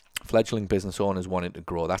 fledgling business owners wanting to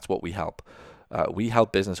grow. That's what we help. We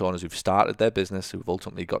help business owners who've started their business, who've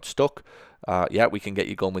ultimately got stuck. We can get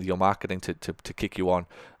you going with your marketing to kick you on.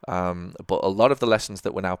 But a lot of the lessons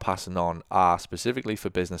that we're now passing on are specifically for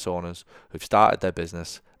business owners who've started their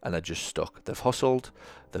business and are just stuck. They've hustled,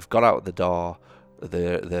 they've got out the door,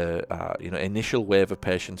 the initial wave of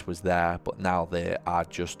patience was there, but now they are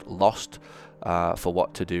just lost for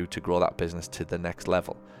what to do to grow that business to the next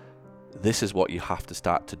level. This is what you have to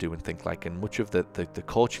start to do and think like. And much of the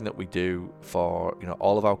coaching that we do for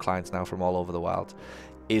all of our clients now from all over the world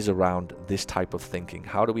is around this type of thinking.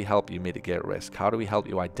 How do we help you mitigate risk? How do we help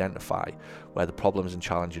you identify where the problems and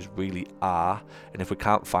challenges really are? And if we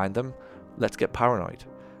can't find them, let's get paranoid.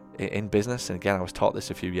 In business, and again, I was taught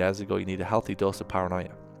this a few years ago, you need a healthy dose of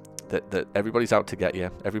paranoia. That everybody's out to get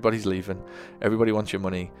you, everybody's leaving, everybody wants your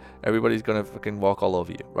money, everybody's going to fucking walk all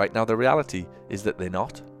over you. Right now, the reality is that they're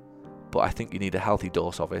not. But I think you need a healthy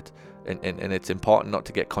dose of it, and it's important not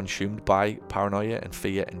to get consumed by paranoia and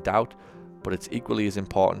fear and doubt, But it's equally as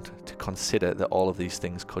important to consider that all of these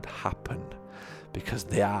things could happen, because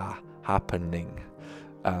they are happening.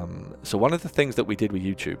 So one of the things that we did with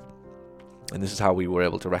YouTube, and this is how we were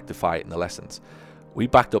able to rectify it in the lessons, we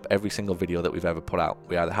backed up every single video that we've ever put out.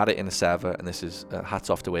 We either had it in a server, and this is hats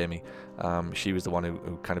off to Amy. She was the one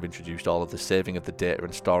who kind of introduced all of the saving of the data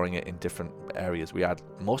and storing it in different areas. We had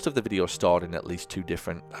most of the videos stored in at least 2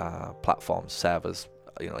 different platforms, servers,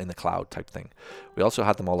 in the cloud type thing. We also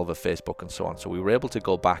had them all over Facebook and so on. So we were able to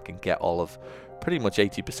go back and get all of pretty much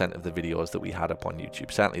 80% of the videos that we had up on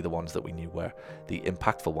YouTube, certainly the ones that we knew were the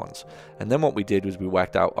impactful ones. And then what we did was we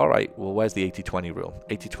worked out, all right, well, where's the 80-20 rule?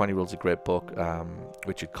 80-20 rule is a great book.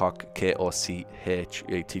 Richard Koch, K-O-C-H,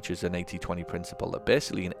 he teaches an 80-20 principle that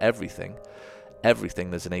basically in everything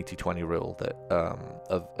there's an 80-20 rule that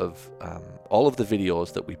all of the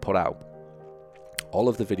videos that we put out,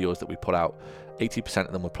 80%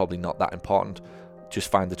 of them were probably not that important. Just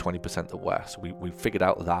find the 20% that were. So we figured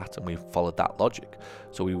out that, and we followed that logic.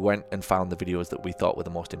 So we went and found the videos that we thought were the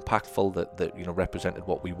most impactful, that represented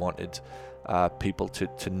what we wanted people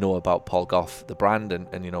to know about Paul Gough, the brand, and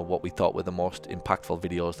what we thought were the most impactful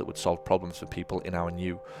videos that would solve problems for people in our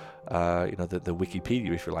new, the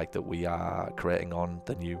Wikipedia, if you like, that we are creating on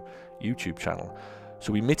the new YouTube channel.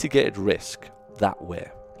 So we mitigated risk that way.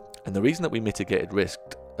 And the reason that we mitigated risk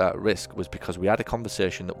was because we had a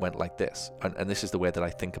conversation that went like this, and this is the way that I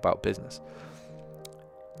think about business.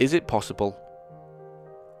 Is it possible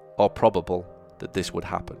or probable that this would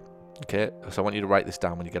happen? Okay, so I want you to write this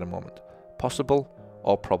down when you get a moment. Possible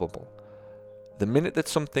or probable. The minute that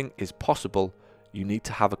something is possible, you need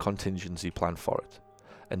to have a contingency plan for it.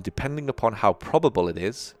 And depending upon how probable it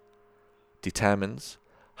is, determines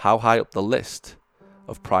how high up the list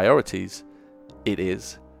of priorities it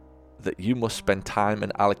is that you must spend time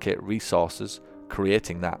and allocate resources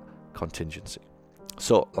creating that contingency.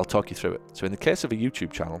 So I'll talk you through it. So in the case of a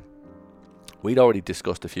YouTube channel, we'd already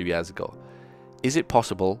discussed a few years ago, is it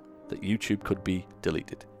possible that YouTube could be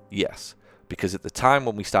deleted? Yes, because at the time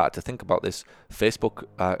when we started to think about this, Facebook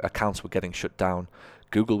accounts were getting shut down.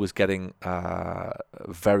 Google was getting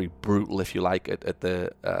very brutal, if you like, at the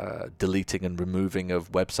deleting and removing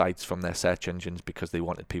of websites from their search engines because they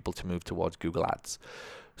wanted people to move towards Google Ads.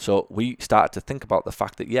 So we started to think about the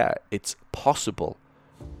fact that, yeah, it's possible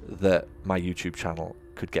that my YouTube channel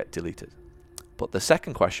could get deleted. But the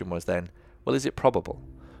second question was then, well, is it probable?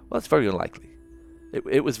 Well, it's very unlikely.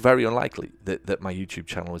 It was very unlikely that my YouTube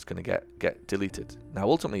channel was going to get deleted. Now,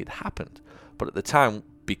 ultimately, it happened. But at the time,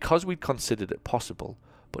 because we'd considered it possible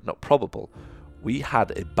but not probable, we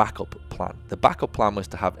had a backup plan. The backup plan was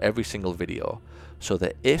to have every single video so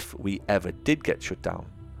that if we ever did get shut down,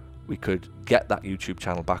 we could get that YouTube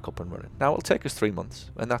channel back up and running. Now, it'll take us 3 months,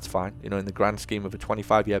 and that's fine. In the grand scheme of a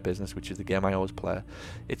 25-year business, which is the game I always play,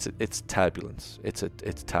 it's turbulence. It's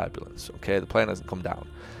turbulence, okay? The plane hasn't come down.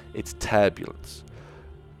 It's turbulence.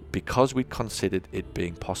 Because we considered it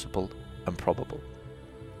being possible and probable.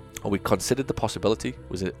 Or we considered the possibility,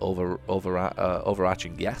 was it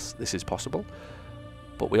overarching? Yes, this is possible.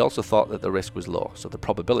 But we also thought that the risk was low, so the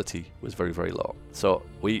probability was very, very low. So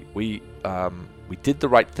we did the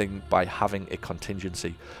right thing by having a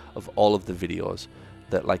contingency of all of the videos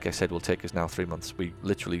that, like I said, will take us now 3 months. We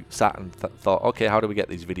literally sat and thought, okay, how do we get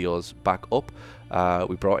these videos back up?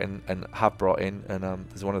 We brought in and have brought in, and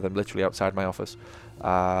there's one of them literally outside my office.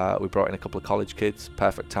 We brought in a couple of college kids.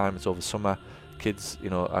 Perfect time. It's over summer. Kids,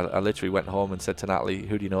 I literally went home and said to Natalie,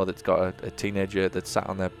 who do you know that's got a teenager that's sat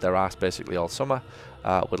on their ass basically all summer,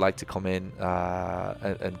 would like to come in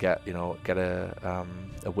and get a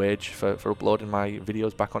wage for uploading my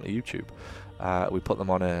videos back onto YouTube. We put them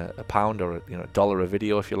on a pound or $1 a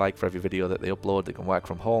video, if you like, for every video that they upload. They can work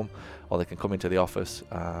from home, or they can come into the office,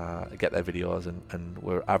 get their videos, and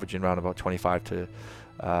we're averaging around about 25 to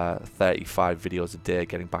 35 videos a day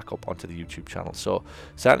getting back up onto the YouTube channel. So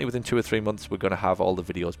certainly within 2 or 3 months, we're going to have all the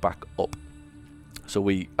videos back up. So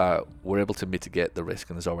we were able to mitigate the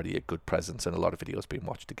risk, and there's already a good presence and a lot of videos being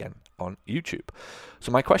watched again on YouTube.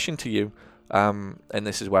 So my question to you, and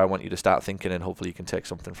this is where I want you to start thinking, and hopefully you can take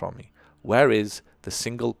something from me. Where is the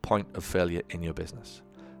single point of failure in your business?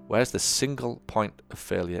 Where's the single point of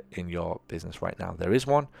failure in your business right now? There is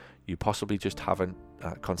one. You possibly just haven't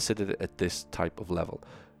considered it at this type of level.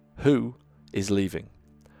 Who is leaving?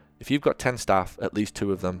 If you've got 10 staff, at least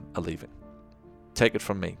 2 of them are leaving. Take it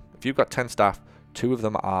from me. If you've got 10 staff, 2 of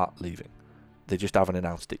them are leaving. They just haven't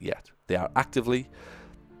announced it yet. They are actively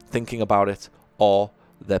thinking about it, or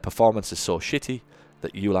their performance is so shitty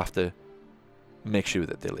that you'll have to make sure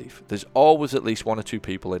that they leave. There's always at least 1 or 2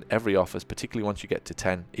 people in every office, particularly once you get to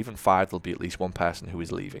 10, even 5, there'll be at least one person who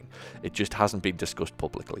is leaving. It just hasn't been discussed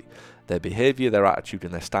publicly. Their behaviour, their attitude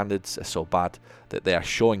and their standards are so bad that they are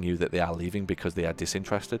showing you that they are leaving because they are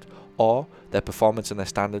disinterested, or their performance and their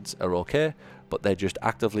standards are okay, but they're just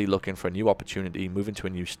actively looking for a new opportunity, moving to a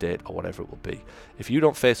new state or whatever it will be. If you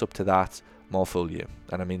don't face up to that, more fool you.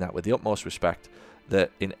 And I mean that with the utmost respect,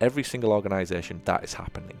 that in every single organisation that is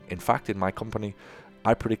happening. In fact, in my company,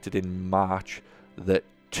 I predicted in March that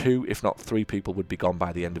 2, if not 3 people would be gone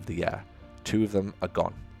by the end of the year. 2 of them are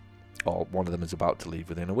gone, or one of them is about to leave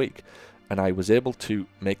within a week. And I was able to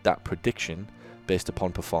make that prediction based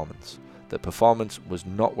upon performance. That performance was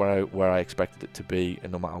not where I expected it to be,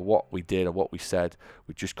 and no matter what we did or what we said,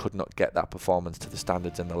 we just could not get that performance to the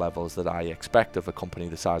standards and the levels that I expect of a company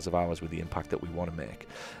the size of ours with the impact that we want to make.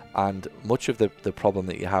 And much of the problem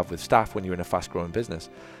that you have with staff when you're in a fast-growing business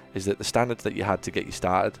is that the standards that you had to get you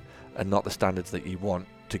started are not the standards that you want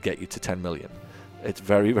to get you to 10 million. It's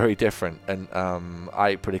very, very different. And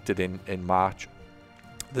I predicted in March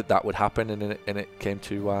that would happen, and it came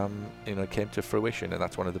to fruition. And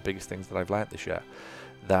that's one of the biggest things that I've learned this year,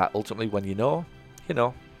 that ultimately when you know,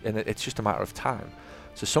 and it's just a matter of time.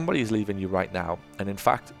 So somebody is leaving you right now. And in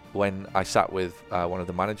fact, when I sat with one of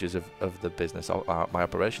the managers of the business, my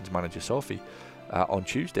operations manager, Sophie, on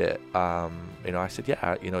Tuesday, I said,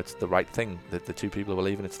 it's the right thing that the 2 people who are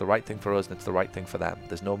leaving. It's the right thing for us, and it's the right thing for them.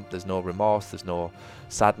 There's no remorse, there's no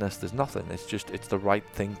sadness, there's nothing. It's the right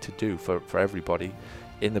thing to do for everybody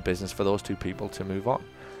in the business, for those 2 people to move on.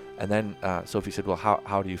 And then Sophie said, well,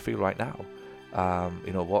 how do you feel right now?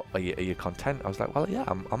 What are you content? I was like, well, yeah,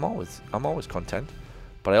 I'm always content,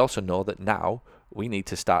 but I also know that now we need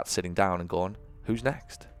to start sitting down and going, who's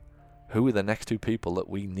next? Who are the next 2 people that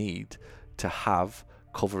we need to have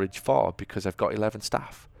coverage for? Because I've got 11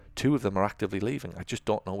 staff. 2 of them are actively leaving. I just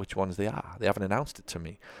don't know which ones they are. They haven't announced it to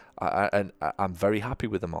me. And I'm very happy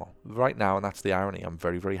with them all right now, and that's the irony. I'm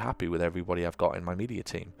very, very happy with everybody I've got in my media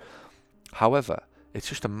team. However, it's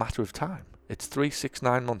just a matter of time. It's 3, 6,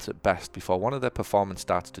 9 months at best before one of their performance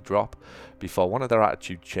starts to drop, before one of their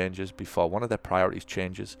attitude changes, before one of their priorities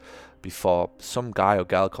changes, before some guy or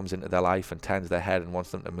girl comes into their life and turns their head and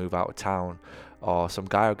wants them to move out of town, or some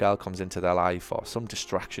guy or girl comes into their life, or some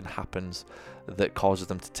distraction happens that causes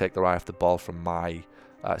them to take their eye off the ball from my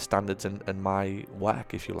standards and my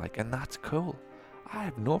work, if you like. And that's cool. I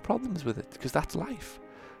have no problems with it, because that's life.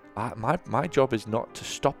 My job is not to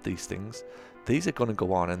stop these things. These are going to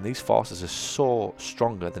go on, and these forces are so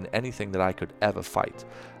stronger than anything that I could ever fight.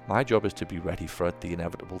 My job is to be ready for the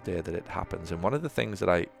inevitable day that it happens. And one of the things that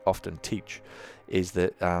I often teach is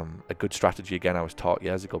that a good strategy, again, I was taught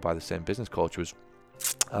years ago by the same business coach, was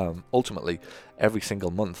ultimately every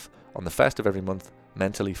single month, on the first of every month,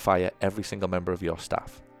 mentally fire every single member of your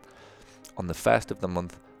staff. On the first of the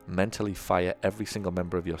month, mentally fire every single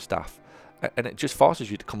member of your staff. And it just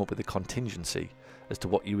forces you to come up with a contingency as to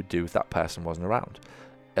what you would do if that person wasn't around.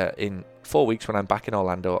 In 4 weeks, when I'm back in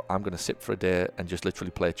Orlando, I'm going to sit for a day and just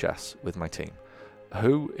literally play chess with my team.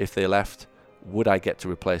 Who, if they left, would I get to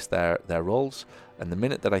replace their roles? And the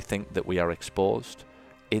minute that I think that we are exposed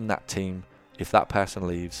in that team, if that person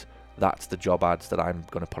leaves, that's the job ads that I'm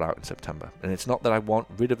going to put out in September. And it's not that I want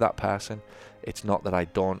rid of that person. It's not that I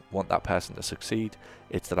don't want that person to succeed.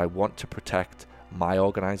 It's that I want to protect my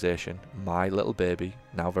organization, my little baby,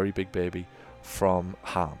 now very big baby, from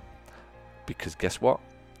harm. Because guess what?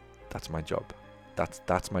 That's my job.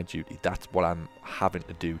 That's my duty. That's what I'm having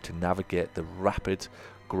to do to navigate the rapid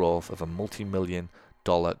growth of a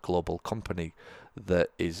multi-million-dollar global company that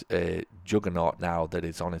is a juggernaut now, that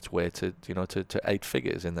is on its way to 8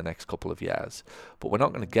 figures in the next couple of years. But we're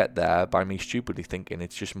not going to get there by me stupidly thinking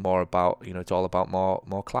it's just more about, it's all about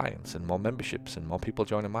more clients and more memberships and more people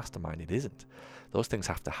joining Mastermind. It isn't. Those things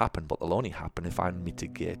have to happen, but they'll only happen if I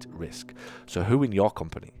mitigate risk. So who in your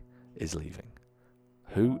company is leaving?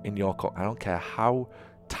 Who in your I don't care how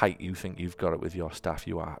tight you think you've got it with your staff,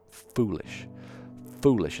 you are foolish.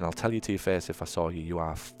 Foolish, and I'll tell you to your face if I saw you, you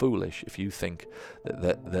are foolish if you think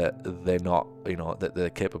that they're not, that they're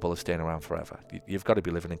capable of staying around forever. You've got to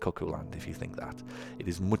be living in cuckoo land if you think that. It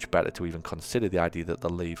is much better to even consider the idea that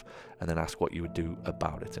they'll leave and then ask what you would do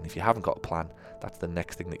about it. And if you haven't got a plan, that's the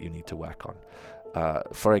next thing that you need to work on.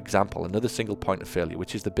 For example, another single point of failure,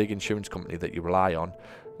 which is the big insurance company that you rely on,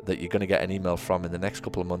 that you're going to get an email from in the next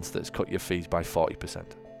couple of months that's cut your fees by 40%.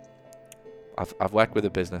 I've worked with a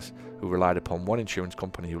business who relied upon one insurance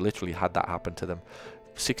company who literally had that happen to them.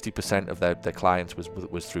 60% of their clients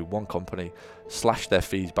was through one company, slashed their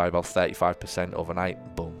fees by about 35%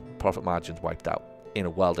 overnight, boom, profit margins wiped out in a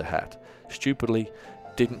world of hurt. Stupidly,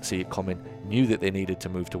 didn't see it coming, knew that they needed to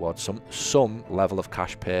move towards some level of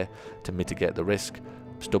cash pay to mitigate the risk,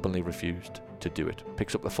 stubbornly refused to do it.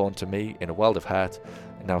 Picks up the phone to me in a world of hurt,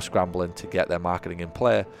 and now scrambling to get their marketing in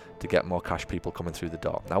play to get more cash people coming through the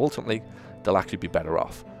door. Now, ultimately, they'll actually be better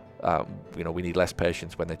off. We need less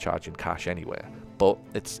patience when they're charging cash anyway. But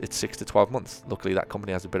it's 6 to 12 months. Luckily, that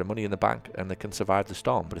company has a bit of money in the bank and they can survive the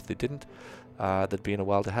storm. But if they didn't, they'd be in a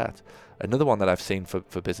world of hurt. Another one that I've seen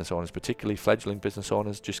for business owners, particularly fledgling business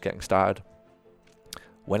owners just getting started,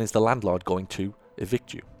 when is the landlord going to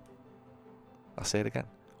evict you? I'll say it again.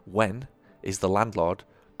 When is the landlord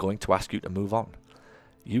going to ask you to move on?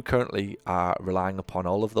 You currently are relying upon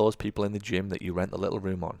all of those people in the gym that you rent the little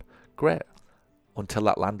room on. Great. Until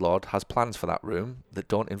that landlord has plans for that room that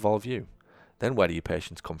don't involve you. Then where do your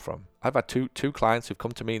patients come from? I've had two clients who've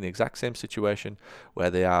come to me in the exact same situation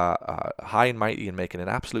where they are high and mighty and making an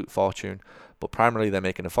absolute fortune, but primarily they're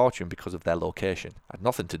making a fortune because of their location. It had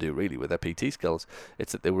nothing to do really with their PT skills.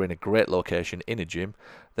 It's that they were in a great location in a gym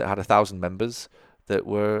that had 1,000 members that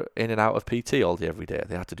were in and out of PT all day every day.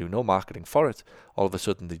 They had to do no marketing for it. All of a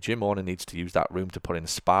sudden the gym owner needs to use that room to put in a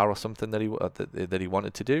spa or something that he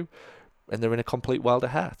wanted to do, and they're in a complete world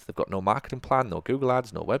of hurt. They've got no marketing plan, no Google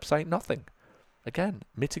ads, no website, nothing. Again,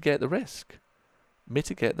 mitigate the risk.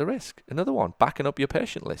 Mitigate the risk. Another one, backing up your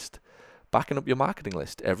patient list. Backing up your marketing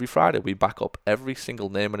list. Every Friday we back up every single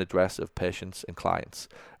name and address of patients and clients,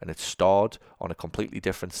 and it's stored on a completely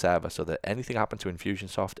different server so that anything happened to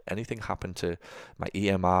Infusionsoft, anything happened to my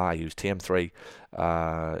EMR, I use TM3,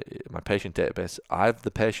 my patient database, I have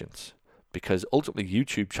the patients, because ultimately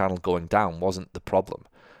YouTube channel going down wasn't the problem.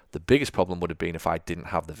 The biggest problem would have been if I didn't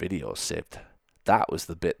have the videos saved. That was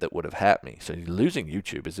the bit that would have hurt me. So losing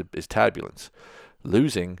YouTube is turbulence.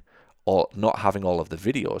 Losing or not having all of the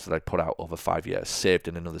videos that I put out over 5 years saved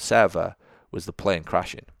in another server was the plane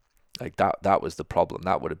crashing. Like that was the problem.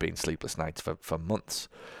 That would have been sleepless nights for months.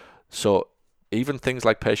 So even things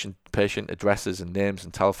like patient addresses and names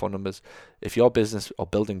and telephone numbers, if your business or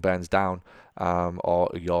building burns down, or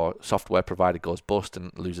your software provider goes bust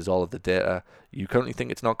and loses all of the data, you currently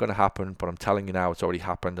think it's not going to happen, but I'm telling you now it's already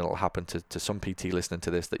happened, and it'll happen to some PT listening to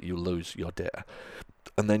this, that you lose your data.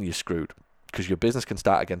 And then you're screwed, because your business can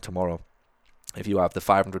start again tomorrow. If you have the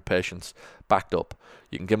 500 patients backed up,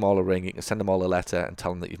 you can give them all a ring, you can send them all a letter and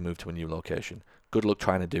tell them that you've moved to a new location. Good luck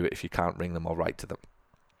trying to do it if you can't ring them or write to them.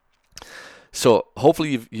 So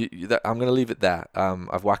hopefully I'm going to leave it there.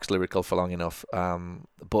 I've waxed lyrical for long enough.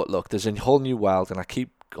 But look, there's a whole new world, and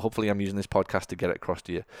hopefully I'm using this podcast to get it across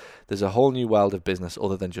to you. There's a whole new world of business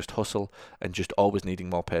other than just hustle and just always needing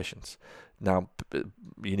more patience. Now,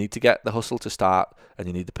 you need to get the hustle to start, and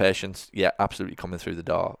you need the patience, absolutely coming through the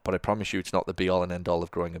door. But I promise you, it's not the be-all and end-all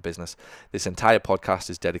of growing a business. This entire podcast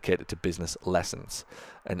is dedicated to business lessons.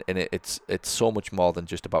 And it's so much more than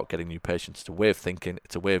just about getting new patients. It's a way of thinking,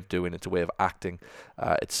 it's a way of doing, it's a way of acting.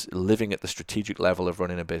 It's living at the strategic level of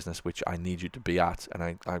running a business, which I need you to be at,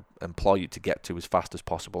 and I implore you to get to as fast as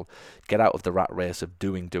possible. Get out of the rat race of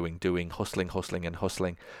doing, hustling,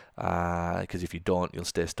 because if you don't, you'll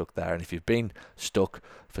stay stuck there. And if you've been stuck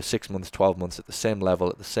for 6 months, 12 months at the same level,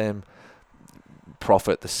 at the same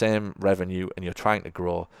profit, the same revenue, and you're trying to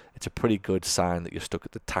grow, it's a pretty good sign that you're stuck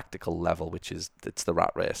at the tactical level, it's the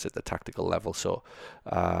rat race at the tactical level. So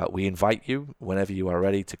we invite you, whenever you are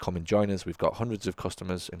ready, to come and join us. We've got hundreds of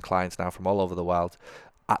customers and clients now from all over the world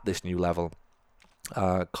at this new level.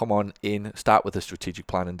 Come on in, start with a strategic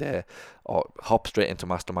planning day, or hop straight into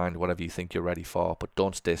mastermind, whatever you think you're ready for, but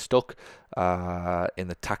don't stay stuck in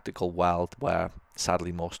the tactical world where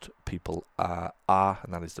sadly most people are,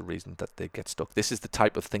 and that is the reason that they get stuck. This is the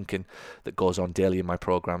type of thinking that goes on daily in my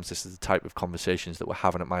programs. This is the type of conversations that we're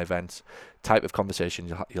having at my events, type of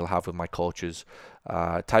conversations you'll have with my coaches,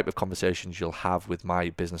 type of conversations you'll have with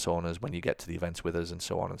my business owners when you get to the events with us, and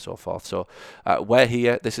so on and so forth. So we're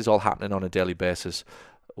here. This is all happening on a daily basis.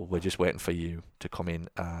 We're just waiting for you to come in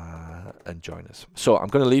and join us. So I'm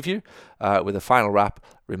going to leave you with a final wrap.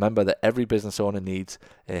 Remember that every business owner needs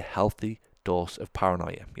a healthy dose of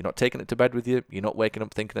paranoia. You're not taking it to bed with you. You're not waking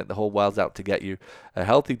up thinking that the whole world's out to get you. A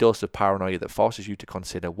healthy dose of paranoia that forces you to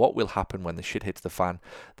consider what will happen when the shit hits the fan,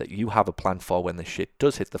 that you have a plan for when the shit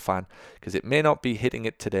does hit the fan, because it may not be hitting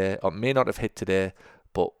it today, or may not have hit today,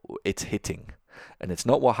 but it's hitting. And it's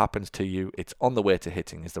not what happens to you, it's on the way to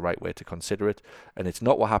hitting is the right way to consider it. And it's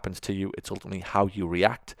not what happens to you, it's ultimately how you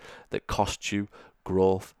react that costs you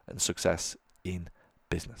growth and success in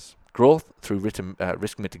business. Growth through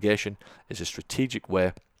risk mitigation is a strategic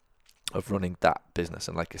way of running that business.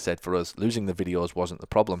 And like I said, for us, losing the videos wasn't the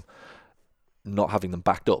problem. Not having them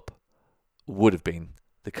backed up would have been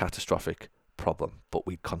the catastrophic problem. But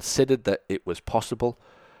we considered that it was possible,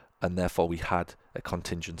 and therefore we had a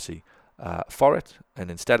contingency for it.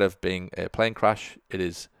 And instead of being a plane crash, it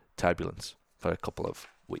is turbulence for a couple of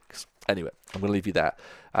weeks. Anyway, I'm going to leave you there.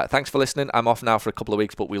 Thanks for listening. I'm off now for a couple of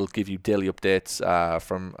weeks, but we'll give you daily updates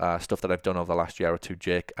from stuff that I've done over the last year or two.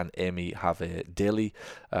 Jake and Amy have a daily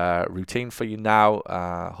routine for you now.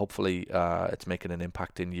 Hopefully, it's making an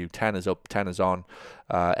impact in you. 10 is up, 10 is on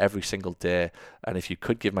every single day. And if you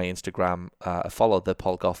could give my Instagram a follow, the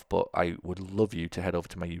Paul Goff, but I would love you to head over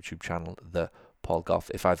to my YouTube channel, the Paul Goff.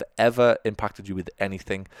 If I've ever impacted you with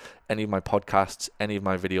anything, any of my podcasts, any of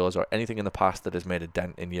my videos, or anything in the past that has made a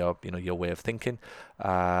dent in your way of thinking,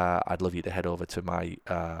 I'd love you to head over to my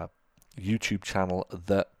YouTube channel,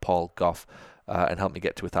 the Paul Goff, and help me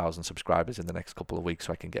get to 1,000 subscribers in the next couple of weeks,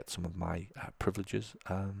 so I can get some of my privileges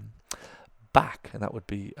back, and that would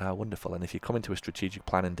be wonderful. And if you come into a strategic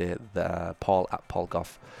planning day, the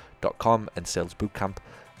paul@paulgoff.com and Sales Bootcamp,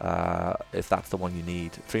 if that's the one you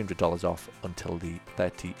need, $300 off until the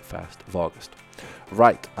 31st of August.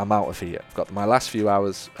 Right, I'm out of here. I've got my last few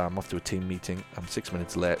hours. I'm off to a team meeting. I'm 6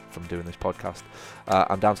 minutes late from doing this podcast.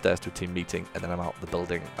 I'm downstairs to a team meeting, and then I'm out of the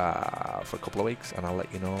building for a couple of weeks, and I'll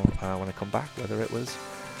let you know when I come back whether it was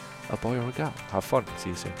a boy or a girl. Have fun. See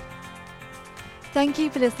you soon. Thank you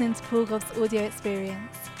for listening to Paul Goff's audio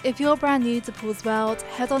experience. If you're brand new to Paul's world,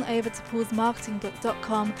 head on over to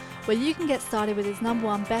paulsmarketingbook.com, where you can get started with his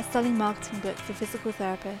 #1 best-selling marketing book for physical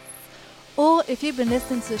therapists. Or if you've been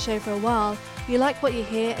listening to the show for a while, you like what you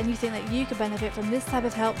hear and you think that you could benefit from this type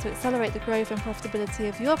of help to accelerate the growth and profitability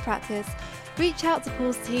of your practice, reach out to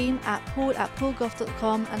Paul's team at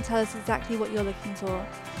paul@paulgoff.com and tell us exactly what you're looking for.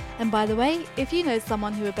 And by the way, if you know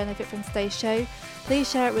someone who would benefit from today's show, please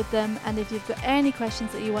share it with them. And if you've got any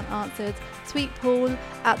questions that you want answered, tweet Paul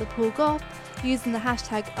 @thepaulgoff using the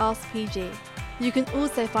hashtag AskPG. You can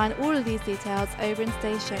also find all of these details over in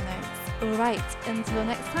today's show notes. Alright, until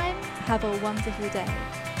next time, have a wonderful day.